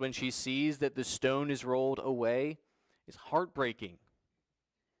experiences when she sees that the stone is rolled away is heartbreaking.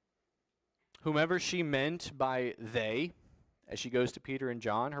 Whomever she meant by they, as she goes to Peter and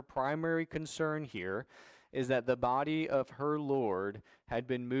John, her primary concern here is that the body of her Lord had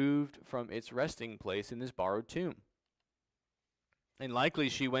been moved from its resting place in this borrowed tomb. And likely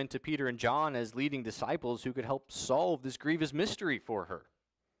she went to Peter and John as leading disciples who could help solve this grievous mystery for her.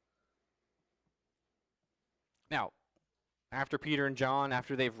 Now, after Peter and John,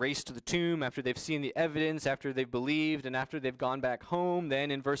 after they've raced to the tomb, after they've seen the evidence, after they've believed, and after they've gone back home,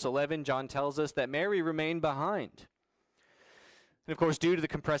 then in verse 11, John tells us that Mary remained behind. And of course, due to the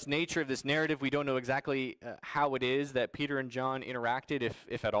compressed nature of this narrative, we don't know exactly how it is that Peter and John interacted,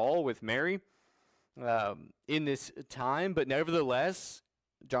 if at all, with Mary in this time. But nevertheless,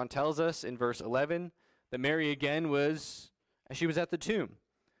 John tells us in verse 11 that Mary again was, as she was at the tomb.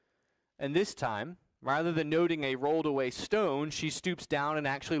 And this time, rather than noting a rolled away stone, she stoops down and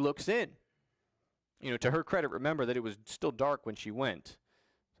actually looks in. To her credit, remember that it was still dark when she went.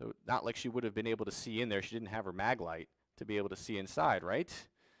 So not like she would have been able to see in there. She didn't have her mag light to be able to see inside, right?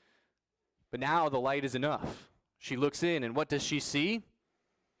 But now the light is enough. She looks in, and what does she see?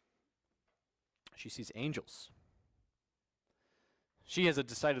 She sees angels. She has a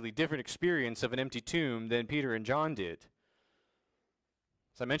decidedly different experience of an empty tomb than Peter and John did.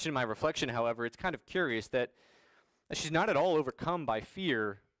 As I mentioned in my reflection, however, it's kind of curious that she's not at all overcome by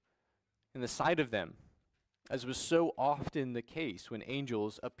fear in the sight of them, as was so often the case when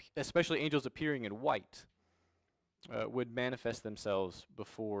angels, especially angels appearing in white, would manifest themselves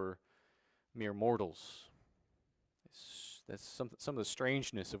before mere mortals. That's some of the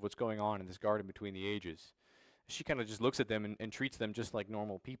strangeness of what's going on in this garden between the ages. She kind of just looks at them and treats them just like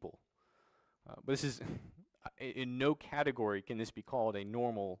normal people. But this is, in no category can this be called a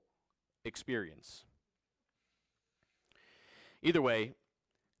normal experience. Either way,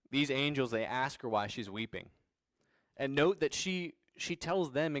 these angels, they ask her why she's weeping. And note that she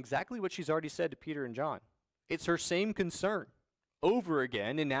tells them exactly what she's already said to Peter and John. It's her same concern over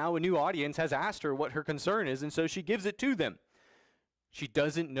again, and now a new audience has asked her what her concern is, and so she gives it to them. She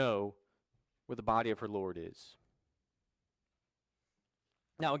doesn't know where the body of her Lord is.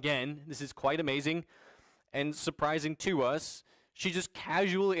 Now again, this is quite amazing and surprising to us. She just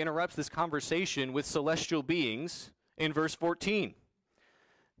casually interrupts this conversation with celestial beings in verse 14.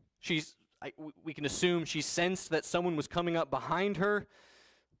 We can assume she sensed that someone was coming up behind her.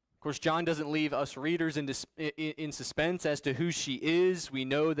 Of course, John doesn't leave us readers in suspense as to who she is. We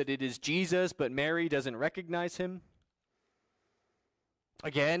know that it is Jesus, but Mary doesn't recognize him.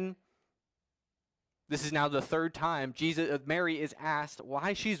 Again, this is now the third time Mary is asked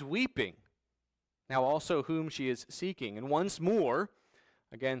why she's weeping. Now also whom she is seeking. And once more,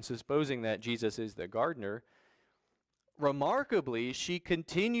 again supposing that Jesus is the gardener, remarkably, she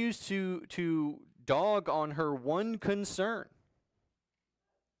continues to dog on her one concern.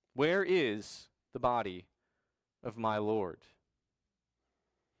 Where is the body of my Lord?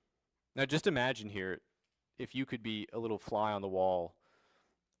 Now just imagine here, if you could be a little fly on the wall.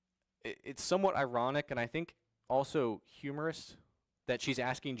 It's somewhat ironic and I think also humorous that she's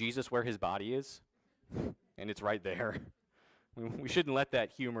asking Jesus where his body is, and it's right there. We shouldn't let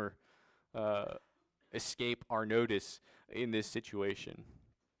that humor escape our notice in this situation.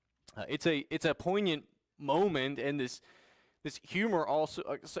 It's a poignant moment, and this humor also,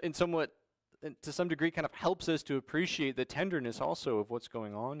 to some degree, kind of helps us to appreciate the tenderness also of what's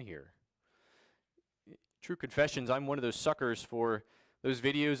going on here. True confessions, I'm one of those suckers for those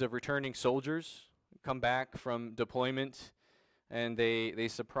videos of returning soldiers who come back from deployment, and they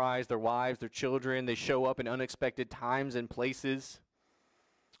surprise their wives, their children. They show up in unexpected times and places.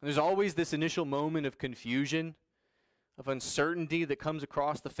 And there's always this initial moment of confusion, of uncertainty that comes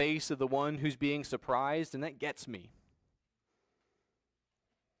across the face of the one who's being surprised, and that gets me.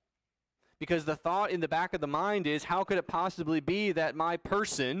 Because the thought in the back of the mind is, how could it possibly be that my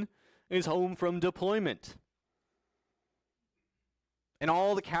person is home from deployment? And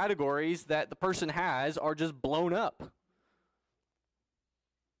all the categories that the person has are just blown up.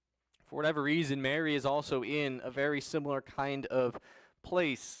 For whatever reason, Mary is also in a very similar kind of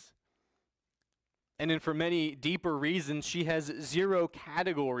place. And then for many deeper reasons, she has zero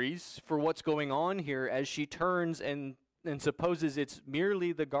categories for what's going on here as she turns and supposes it's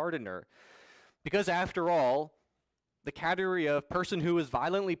merely the gardener. Because after all, the category of person who is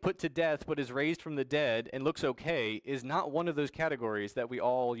violently put to death but is raised from the dead and looks okay is not one of those categories that we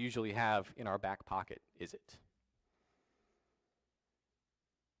all usually have in our back pocket, is it?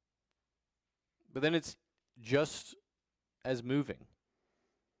 But then it's just as moving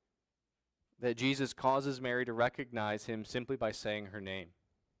that Jesus causes Mary to recognize him simply by saying her name.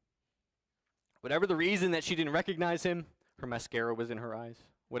 Whatever the reason that she didn't recognize him, her mascara was in her eyes,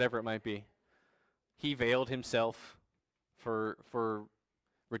 whatever it might be. He veiled himself for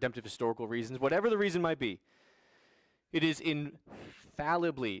redemptive historical reasons, whatever the reason might be. It is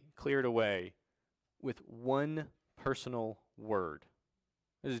infallibly cleared away with one personal word.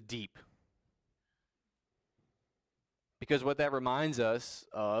 This is deep. Because what that reminds us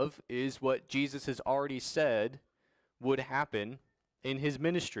of is what Jesus has already said would happen in his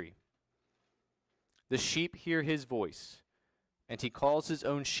ministry. The sheep hear his voice, and he calls his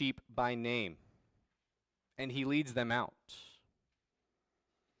own sheep by name, and he leads them out.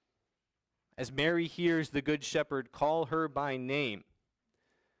 As Mary hears the Good Shepherd call her by name,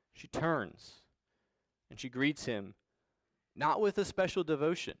 she turns and she greets him, not with a special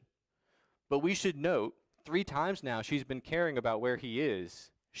devotion, but we should note 3 times now she's been caring about where he is.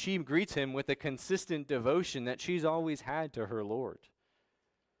 She greets him with a consistent devotion that she's always had to her Lord.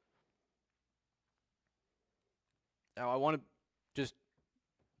 Now, I want to just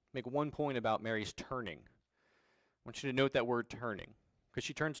make one point about Mary's turning. I want you to note that word turning, because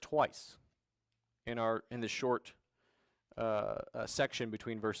she turns twice in the short section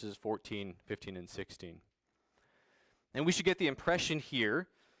between verses 14, 15, and 16. And we should get the impression here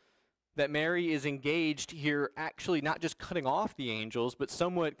that Mary is engaged here, actually not just cutting off the angels, but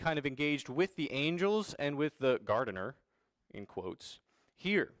somewhat kind of engaged with the angels and with the gardener, in quotes,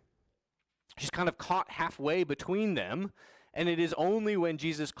 here. She's kind of caught halfway between them, and it is only when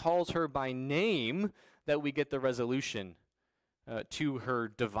Jesus calls her by name that we get the resolution to her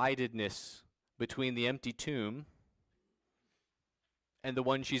dividedness between the empty tomb and the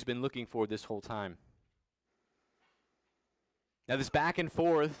one she's been looking for this whole time. Now, this back and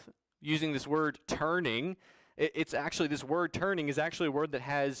forth, using this word turning, this word turning is actually a word that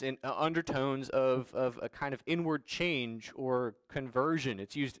has undertones of a kind of inward change or conversion.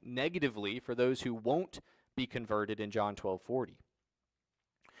 It's used negatively for those who won't be converted in John 12:40.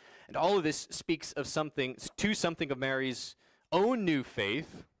 And all of this speaks of something of Mary's own new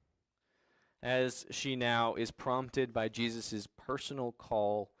faith, as she now is prompted by Jesus' personal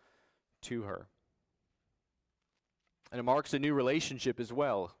call to her. And it marks a new relationship as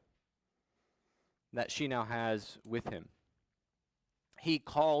well that she now has with him. He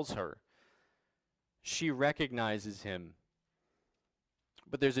calls her. She recognizes him.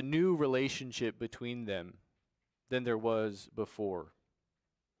 But there's a new relationship between them than there was before.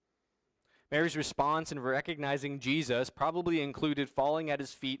 Mary's response in recognizing Jesus probably included falling at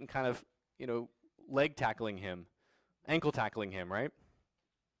his feet and kind of, leg tackling him, ankle tackling him, right?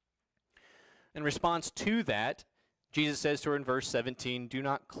 In response to that, Jesus says to her in verse 17, "Do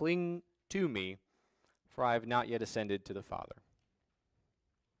not cling to me, for I have not yet ascended to the Father."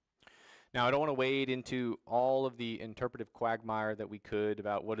 Now, I don't want to wade into all of the interpretive quagmire that we could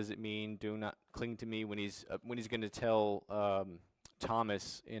about what does it mean, do not cling to me, when he's going to tell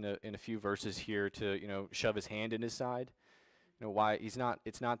Thomas in a few verses here to shove his hand in his side. Why he's not?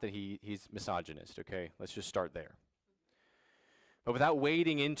 It's not that he's misogynist. Okay, let's just start there. But without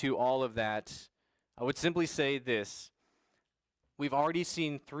wading into all of that, I would simply say this: we've already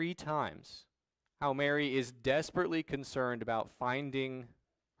seen 3 times how Mary is desperately concerned about finding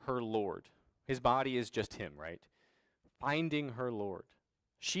her Lord. His body is just him, right? Finding her Lord.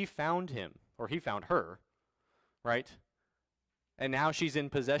 She found him, or he found her, right? And now she's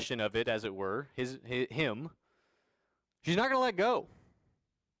in possession of it, as it were, him. She's not going to let go.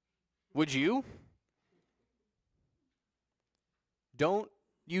 Would you? Don't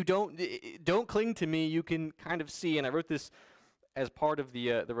cling to me. You can kind of see, and I wrote this as part of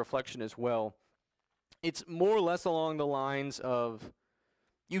the reflection as well. It's more or less along the lines of,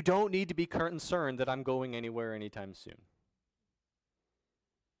 you don't need to be concerned that I'm going anywhere anytime soon.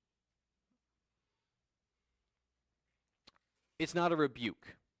 It's not a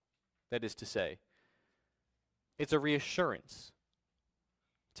rebuke, that is to say. It's a reassurance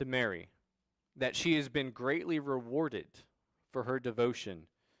to Mary that she has been greatly rewarded for her devotion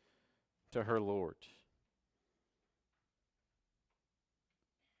to her Lord.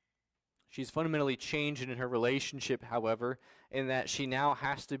 She's fundamentally changed in her relationship, however, in that she now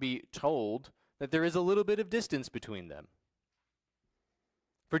has to be told that there is a little bit of distance between them.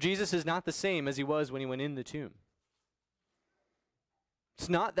 For Jesus is not the same as he was when he went in the tomb. It's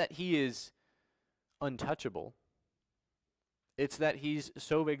not that he is untouchable. It's that he's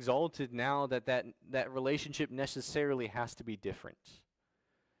so exalted now that relationship necessarily has to be different.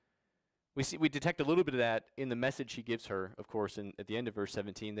 We detect a little bit of that in the message he gives her, of course, at the end of verse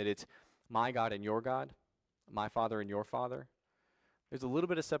 17, that it's my God and your God, my Father and your Father. There's a little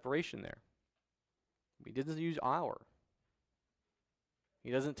bit of separation there. He doesn't use our. He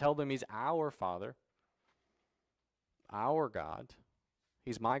doesn't tell them he's our Father, our God.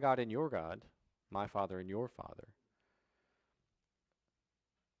 He's my God and your God, my Father and your Father.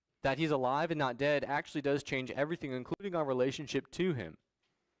 That he's alive and not dead actually does change everything, including our relationship to him.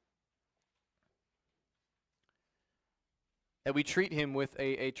 That we treat him with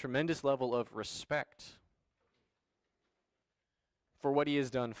a tremendous level of respect for what he has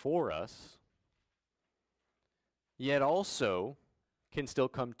done for us, yet also can still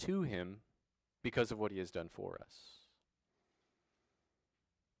come to him because of what he has done for us.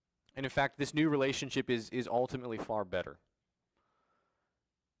 And in fact, this new relationship is ultimately far better.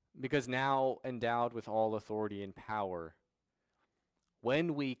 because now endowed with all authority and power,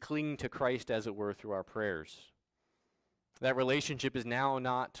 when we cling to Christ, as it were, through our prayers, that relationship is now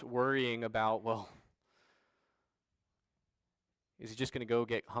not worrying about, well, is he just going to go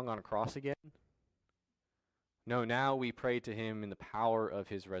get hung on a cross again? No, now we pray to him in the power of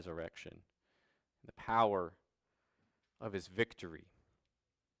his resurrection, the power of his victory.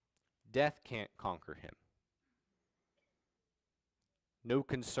 Death can't conquer him. No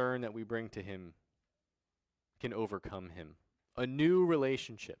concern that we bring to him can overcome him. A new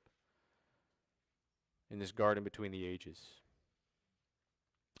relationship in this garden between the ages.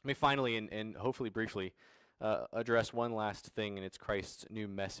 Let me finally and hopefully briefly address one last thing, and it's Christ's new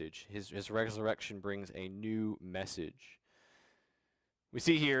message. His resurrection brings a new message. We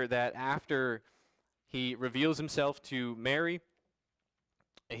see here that after he reveals himself to Mary,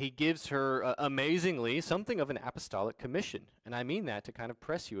 he gives her, amazingly, something of an apostolic commission. And I mean that to kind of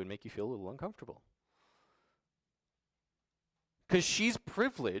press you and make you feel a little uncomfortable. Because she's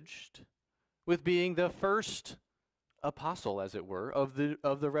privileged with being the first apostle, as it were, of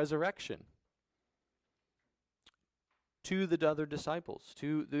the resurrection to the other disciples,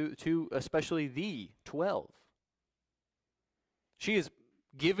 to especially the 12. She is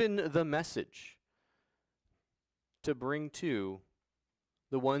given the message to bring to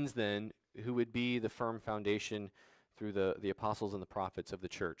the ones then who would be the firm foundation through the apostles and the prophets of the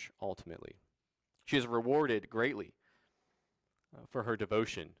church ultimately. She is rewarded greatly for her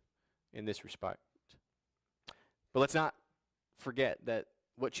devotion in this respect. But let's not forget that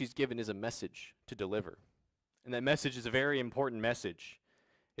what she's given is a message to deliver. And that message is a very important message.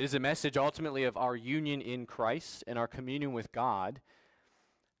 It is a message ultimately of our union in Christ and our communion with God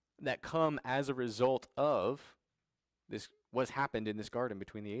that come as a result of this, what's happened in this garden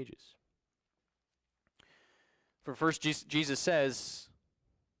between the ages. For first, Jesus says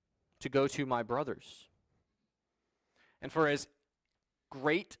to go to my brothers. And for as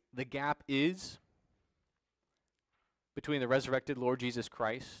great the gap is between the resurrected Lord Jesus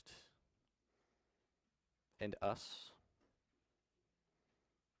Christ and us,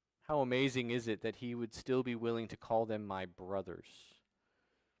 how amazing is it that he would still be willing to call them my brothers?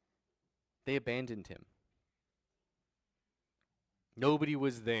 They abandoned him. Nobody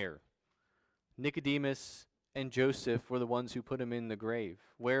was there. Nicodemus and Joseph were the ones who put him in the grave.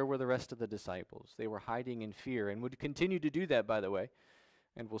 Where were the rest of the disciples? They were hiding in fear and would continue to do that, by the way,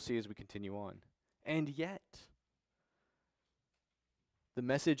 and we'll see as we continue on. And yet, the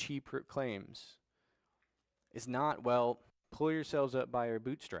message he proclaims is not, well, pull yourselves up by your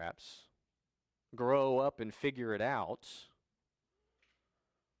bootstraps, grow up and figure it out.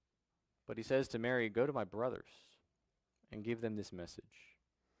 But he says to Mary, go to my brothers and give them this message.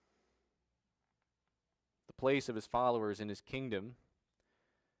 The place of his followers in his kingdom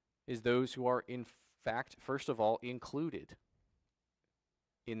is those who are, in fact, first of all, included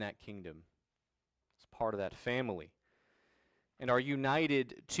in that kingdom. It's part of that family. And are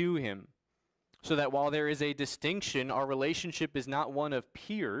united to him. So that while there is a distinction, our relationship is not one of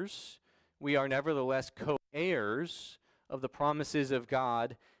peers. We are nevertheless co-heirs of the promises of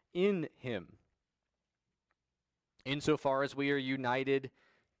God in him, insofar as we are united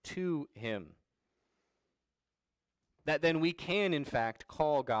to him. That then we can, in fact,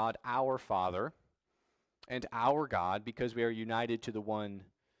 call God our Father and our God because we are united to the one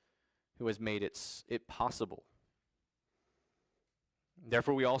who has made it possible.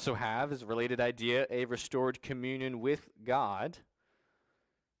 Therefore, we also have, as a related idea, a restored communion with God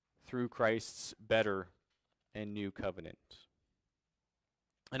through Christ's better and new covenant.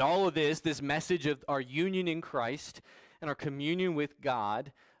 And all of this message of our union in Christ and our communion with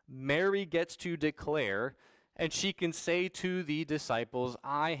God, Mary gets to declare, and she can say to the disciples,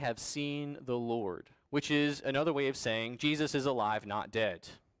 I have seen the Lord, which is another way of saying Jesus is alive, not dead.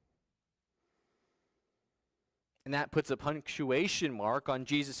 And that puts a punctuation mark on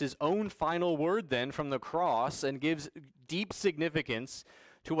Jesus' own final word then from the cross and gives deep significance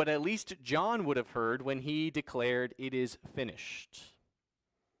to what at least John would have heard when he declared, it is finished.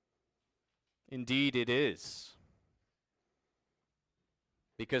 Indeed it is.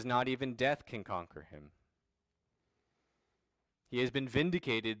 Because not even death can conquer him. He has been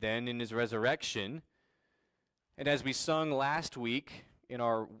vindicated then in his resurrection. And as we sung last week in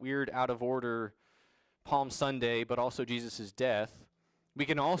our weird out of order Palm Sunday, but also Jesus' death, we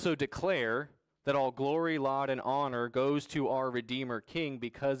can also declare that all glory, laud, and honor goes to our Redeemer King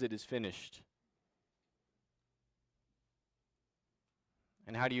because it is finished.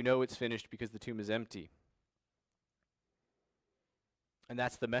 And how do you know it's finished? Because the tomb is empty. And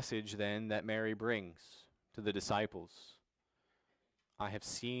that's the message then that Mary brings to the disciples. I have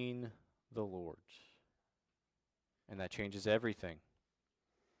seen the Lord. And that changes everything.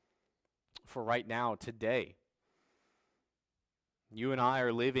 For right now, today, you and I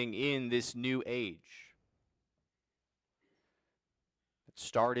are living in this new age. It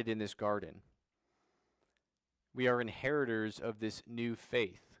started in this garden. We are inheritors of this new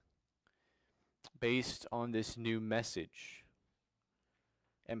faith, based on this new message,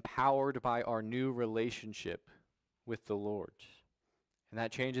 empowered by our new relationship with the Lord. And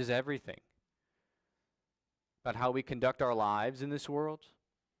that changes everything about how we conduct our lives in this world,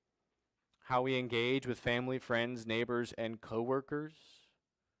 how we engage with family, friends, neighbors, and coworkers,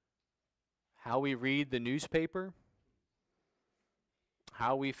 how we read the newspaper,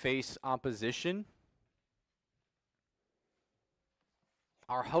 how we face opposition.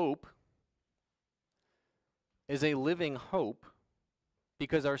 Our hope is a living hope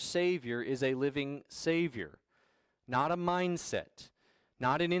because our Savior is a living Savior, not a mindset,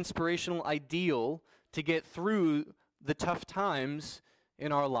 not an inspirational ideal to get through the tough times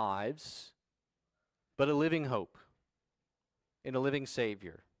in our lives, but a living hope in a living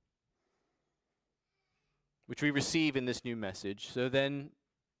Savior, which we receive in this new message. So then,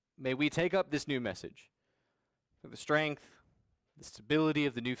 may we take up this new message for the strength, the stability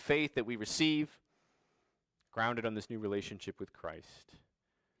of the new faith that we receive, grounded on this new relationship with Christ.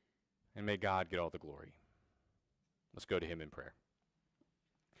 And may God get all the glory. Let's go to him in prayer.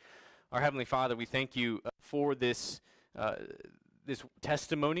 Our Heavenly Father, we thank you for this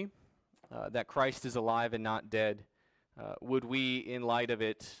testimony that Christ is alive and not dead. Would we, in light of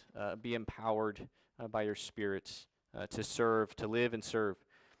it, be empowered by your Spirit to serve, to live and serve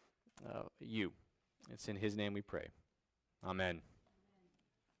you. It's in his name we pray. Amen.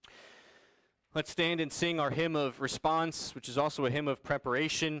 Let's stand and sing our hymn of response, which is also a hymn of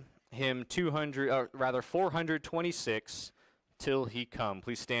preparation, hymn 426, Till He Come.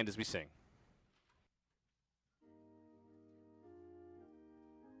 Please stand as we sing.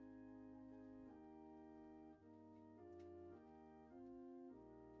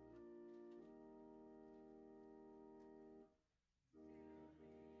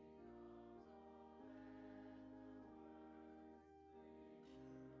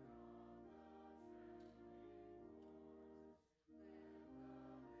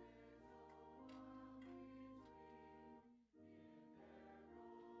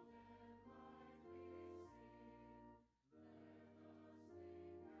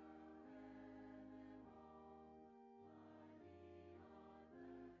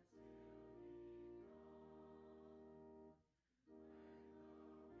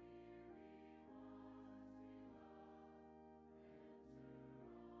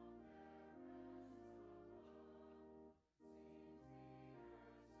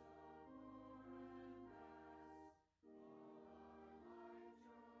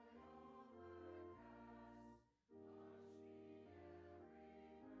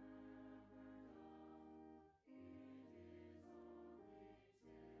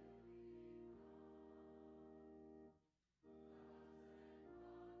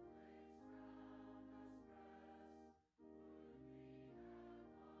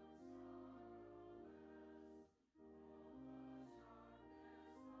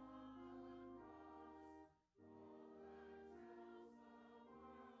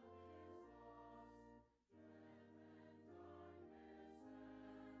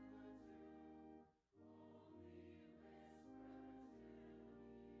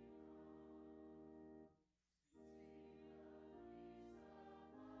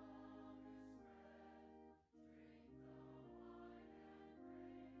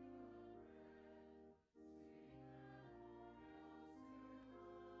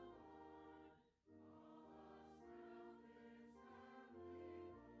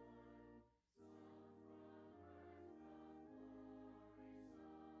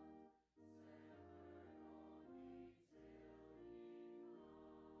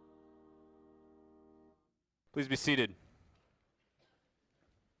 Please be seated.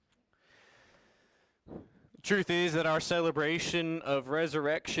 The truth is that our celebration of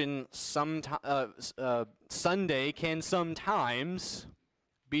resurrection Sunday can sometimes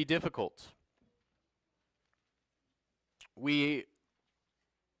be difficult. We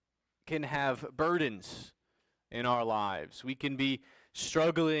can have burdens in our lives. We can be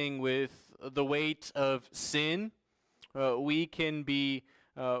struggling with the weight of sin. We can be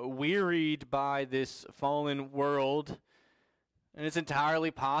wearied by this fallen world. And it's entirely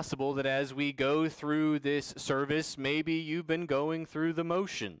possible that as we go through this service, maybe you've been going through the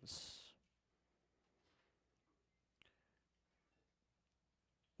motions.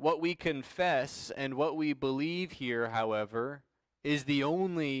 What we confess and what we believe here, however, is the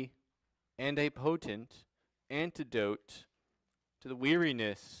only and a potent antidote to the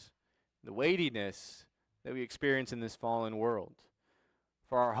weariness, the weightiness that we experience in this fallen world.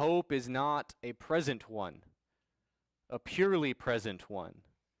 For our hope is not a present one, a purely present one.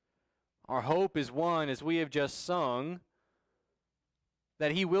 Our hope is one, as we have just sung,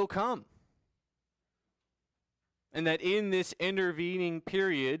 that he will come. And that in this intervening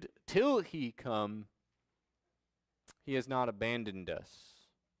period, till he come, he has not abandoned us,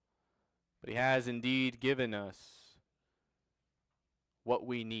 but he has indeed given us what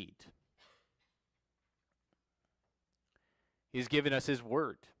we need. He has given us his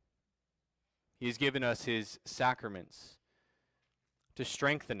word. He has given us his sacraments to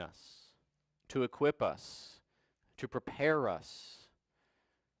strengthen us, to equip us, to prepare us.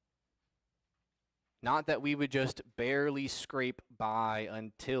 Not that we would just barely scrape by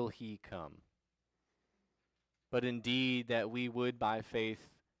until he come, but indeed that we would by faith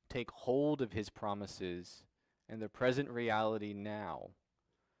take hold of his promises and the present reality now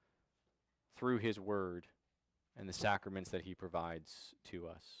through his word and the sacraments that he provides to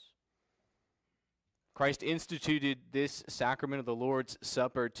us. Christ instituted this sacrament of the Lord's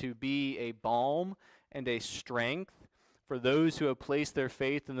Supper to be a balm and a strength for those who have placed their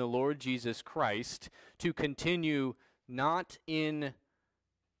faith in the Lord Jesus Christ, to continue not in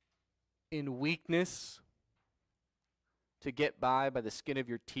weakness, to get by the skin of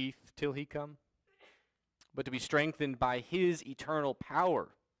your teeth till he come, but to be strengthened by his eternal power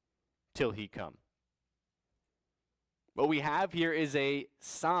till he come. What we have here is a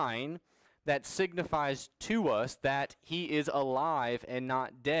sign that signifies to us that he is alive and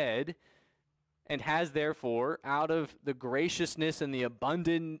not dead, and has therefore, out of the graciousness and the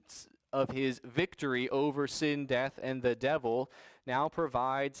abundance of his victory over sin, death, and the devil, now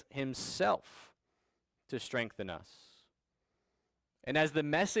provides himself to strengthen us. And as the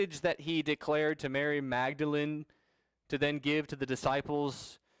message that he declared to Mary Magdalene, to then give to the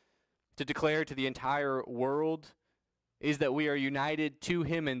disciples, to declare to the entire world, is that we are united to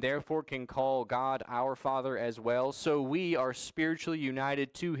him and therefore can call God our Father as well. So we are spiritually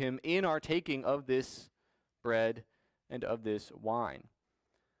united to him in our taking of this bread and of this wine.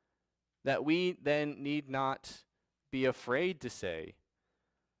 That we then need not be afraid to say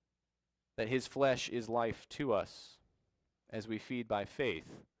that his flesh is life to us as we feed by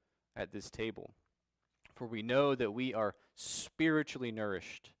faith at this table. For we know that we are spiritually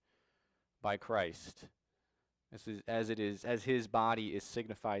nourished by Christ, as his body is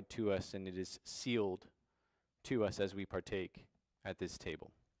signified to us and it is sealed to us as we partake at this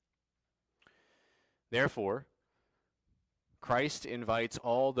table. Therefore, Christ invites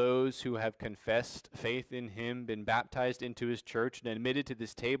all those who have confessed faith in him, been baptized into his church, and admitted to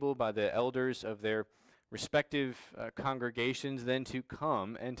this table by the elders of their respective congregations, then to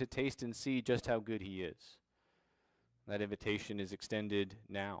come and to taste and see just how good he is. That invitation is extended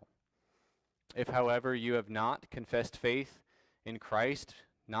now. If, however, you have not confessed faith in Christ,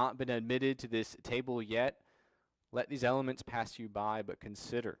 not been admitted to this table yet, let these elements pass you by, but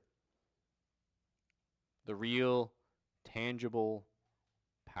consider the real, tangible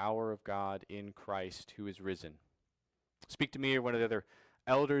power of God in Christ who is risen. Speak to me or one of the other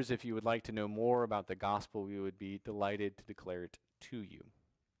elders if you would like to know more about the gospel. We would be delighted to declare it to you.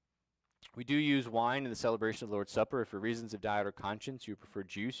 We do use wine in the celebration of the Lord's Supper. If for reasons of diet or conscience you prefer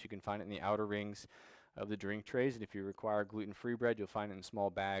juice, you can find it in the outer rings of the drink trays. And if you require gluten-free bread, you'll find it in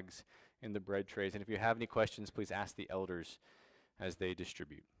small bags in the bread trays. And if you have any questions, please ask the elders as they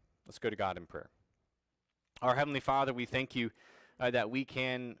distribute. Let's go to God in prayer. Our Heavenly Father, we thank you that we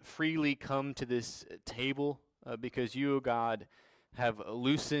can freely come to this table because you, O God, have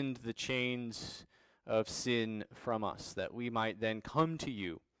loosened the chains of sin from us, that we might then come to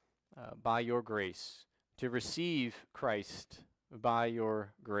you by your grace, to receive Christ by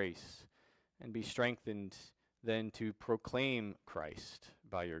your grace, and be strengthened then to proclaim Christ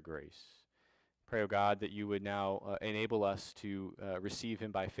by your grace. Pray, O God, that you would now enable us to receive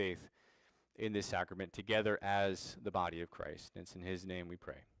him by faith in this sacrament together as the body of Christ. And it's in his name we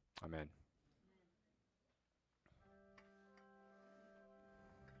pray. Amen.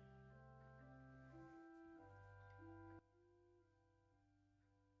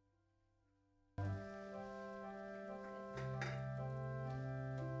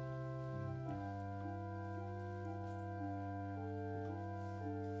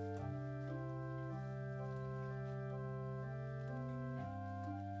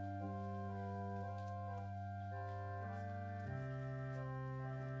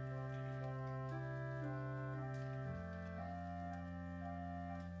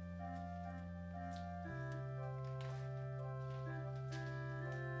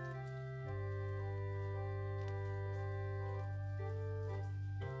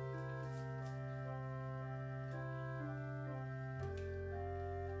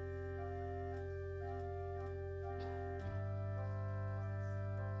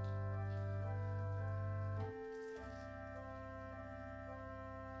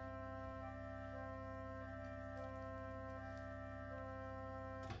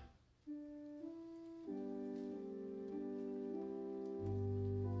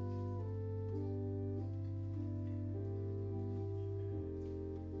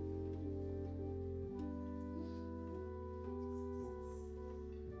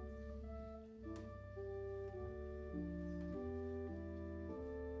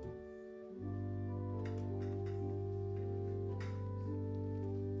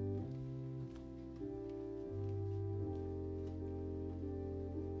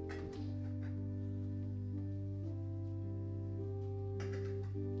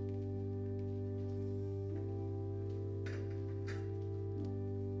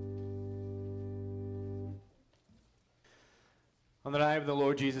 On the night the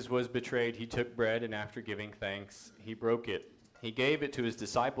Lord Jesus was betrayed, he took bread, and after giving thanks, he broke it. He gave it to his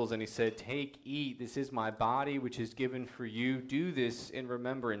disciples, and he said, "Take, eat, this is my body, which is given for you. Do this in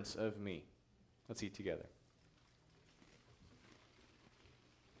remembrance of me." Let's eat together.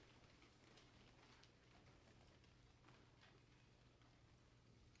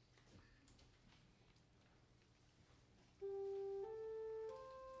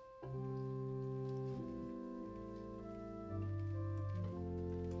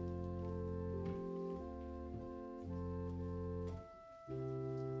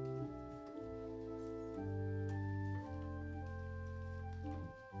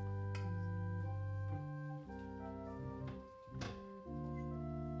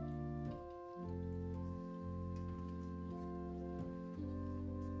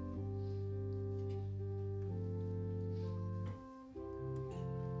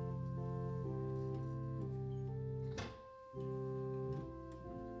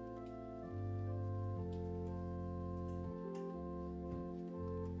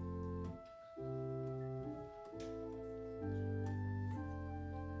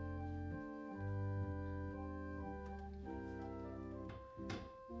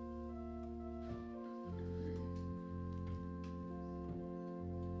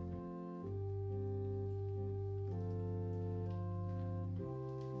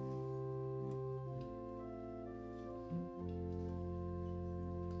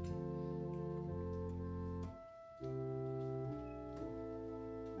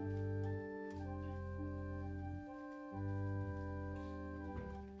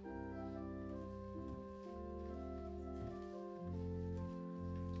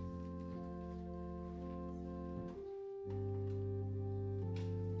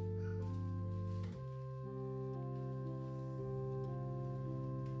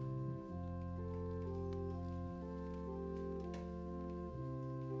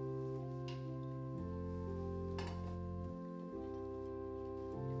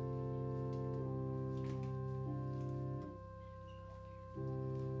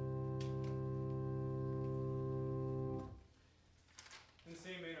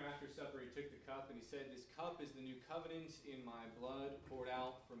 Supper, he took the cup and he said, "This cup is the new covenant in my blood, poured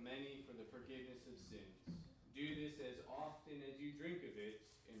out for many for the forgiveness of sins. Do this as often as you drink of it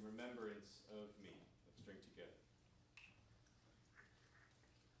in remembrance of me." Let's drink together.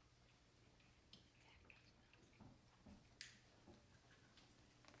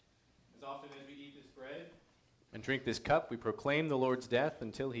 As often as we eat this bread and drink this cup, we proclaim the Lord's death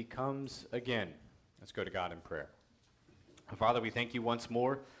until he comes again. Let's go to God in prayer. Father, we thank you once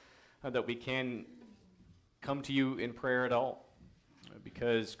more that we can come to you in prayer at all,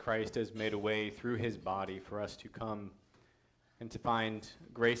 because Christ has made a way through his body for us to come and to find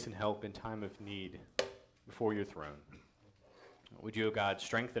grace and help in time of need before your throne. Would you, O God,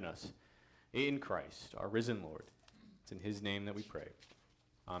 strengthen us in Christ, our risen Lord. It's in his name that we pray.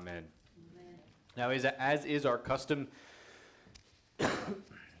 Amen. Amen. Now, as is our custom,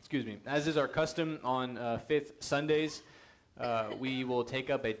 as is our custom on Fifth Sundays, we will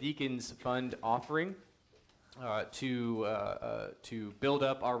take up a Deacons Fund offering to build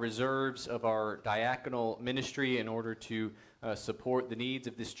up our reserves of our diaconal ministry in order to support the needs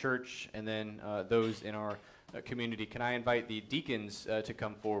of this church and then those in our community. Can I invite the deacons to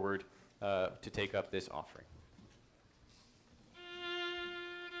come forward to take up this offering?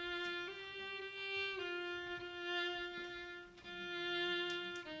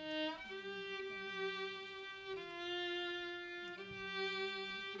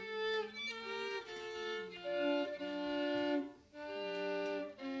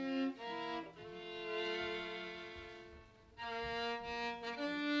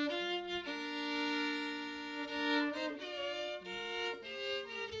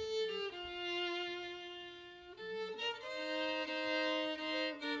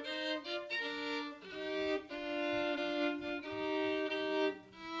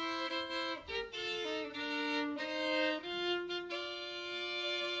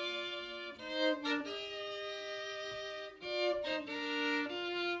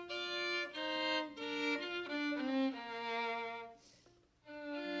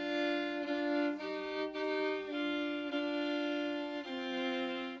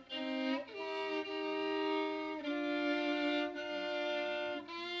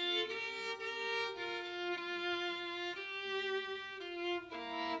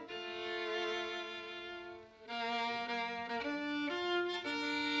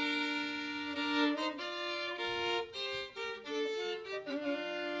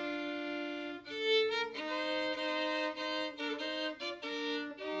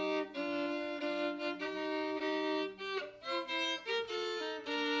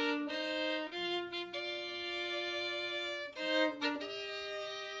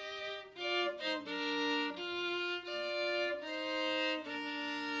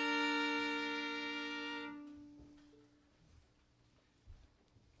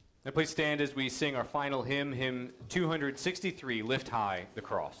 Please stand as we sing our final hymn, hymn 263, Lift High the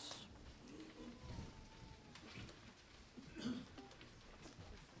Cross.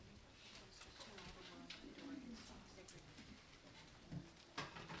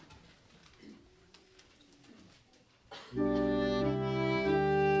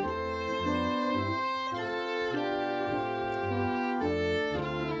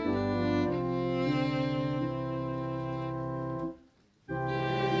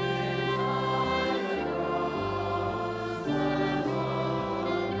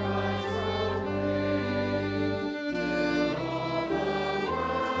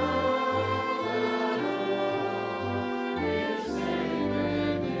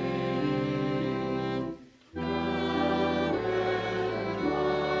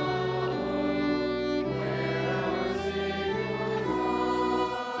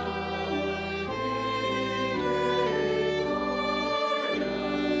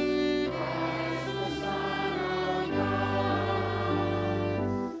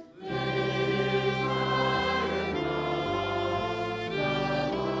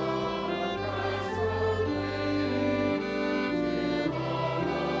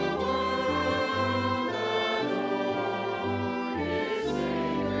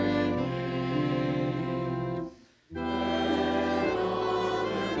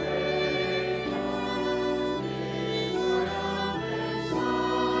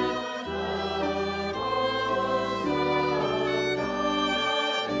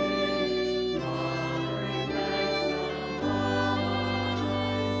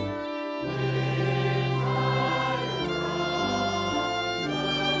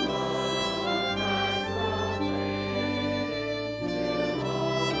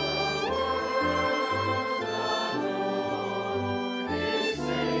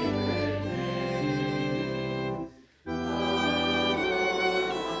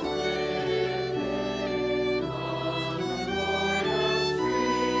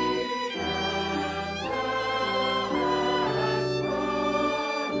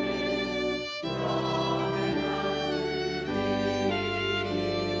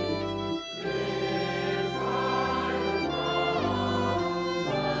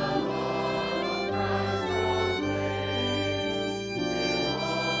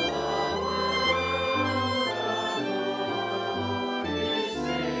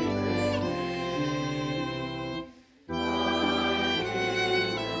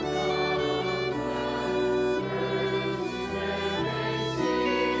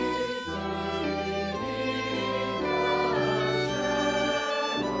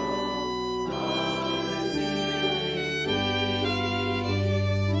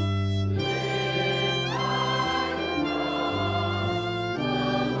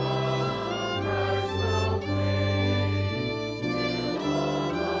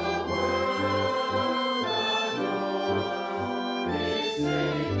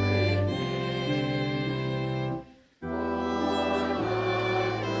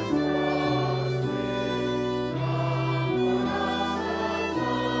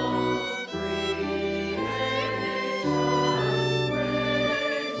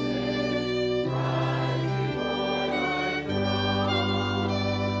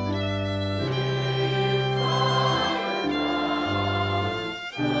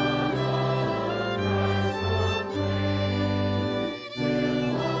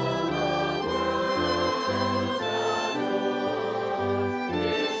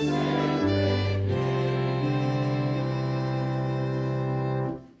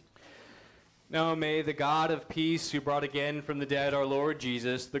 Now may the God of peace, who brought again from the dead our Lord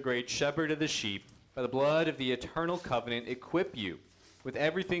Jesus, the great shepherd of the sheep, by the blood of the eternal covenant, equip you with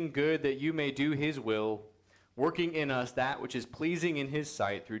everything good that you may do his will, working in us that which is pleasing in his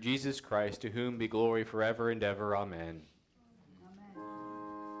sight, through Jesus Christ, to whom be glory forever and ever. Amen.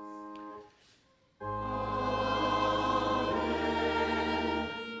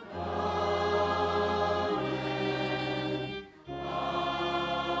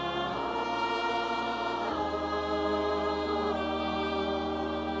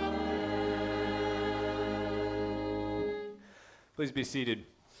 Please be seated.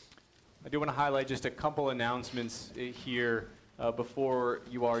 I do want to highlight just a couple announcements here before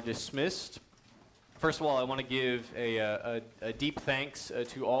you are dismissed. First of all, I want to give a deep thanks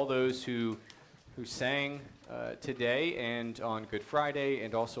to all those who sang today and on Good Friday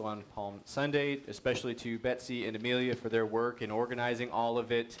and also on Palm Sunday, especially to Betsy and Amelia for their work in organizing all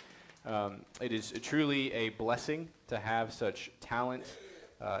of it. It is truly a blessing to have such talent.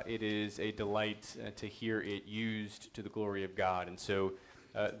 It is a delight to hear it used to the glory of God. And so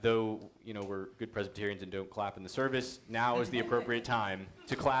though, we're good Presbyterians and don't clap in the service, now is the appropriate time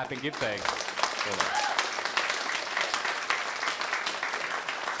to clap and give thanks for them.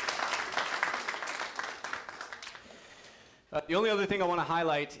 The only other thing I want to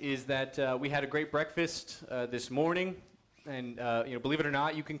highlight is that we had a great breakfast this morning, and believe it or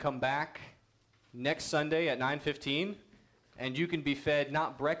not, you can come back next Sunday at 9:15, and you can be fed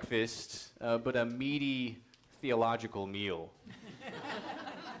not breakfast, but a meaty theological meal.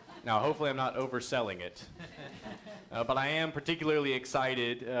 Now, hopefully I'm not overselling it, but I am particularly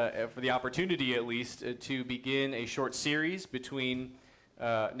excited for the opportunity, at least, to begin a short series between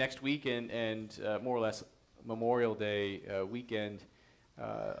next week and more or less Memorial Day weekend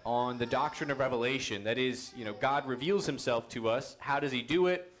on the doctrine of revelation. That is, God reveals himself to us. How does he do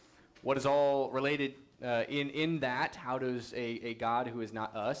it? What is all related in that? How does a God who is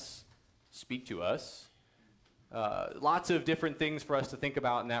not us speak to us? Lots of different things for us to think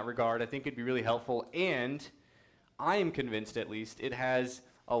about in that regard. I think it'd be really helpful, and I am convinced, at least, it has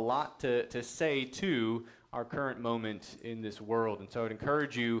a lot to say to our current moment in this world. And so I'd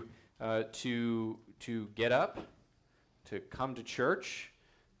encourage you to get up, to come to church,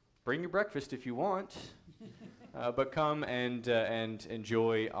 bring your breakfast if you want, but come and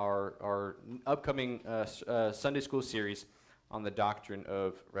enjoy our upcoming Sunday school series on the doctrine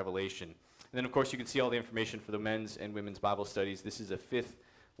of revelation. And then, of course, you can see all the information for the men's and women's Bible studies. This is a fifth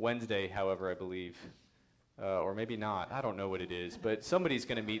Wednesday, however, I believe, or maybe not. I don't know what it is, but somebody's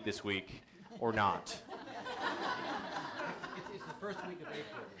going to meet this week or not. It's the first week of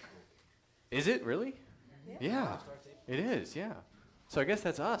April. Is it really? Yeah, it is, yeah. So I guess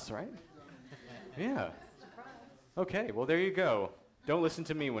that's us, right? Yeah. Okay, well, there you go. Don't listen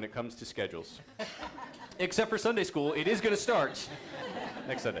to me when it comes to schedules. Except for Sunday school, it is going to start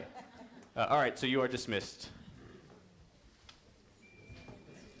next Sunday. All right, so you are dismissed.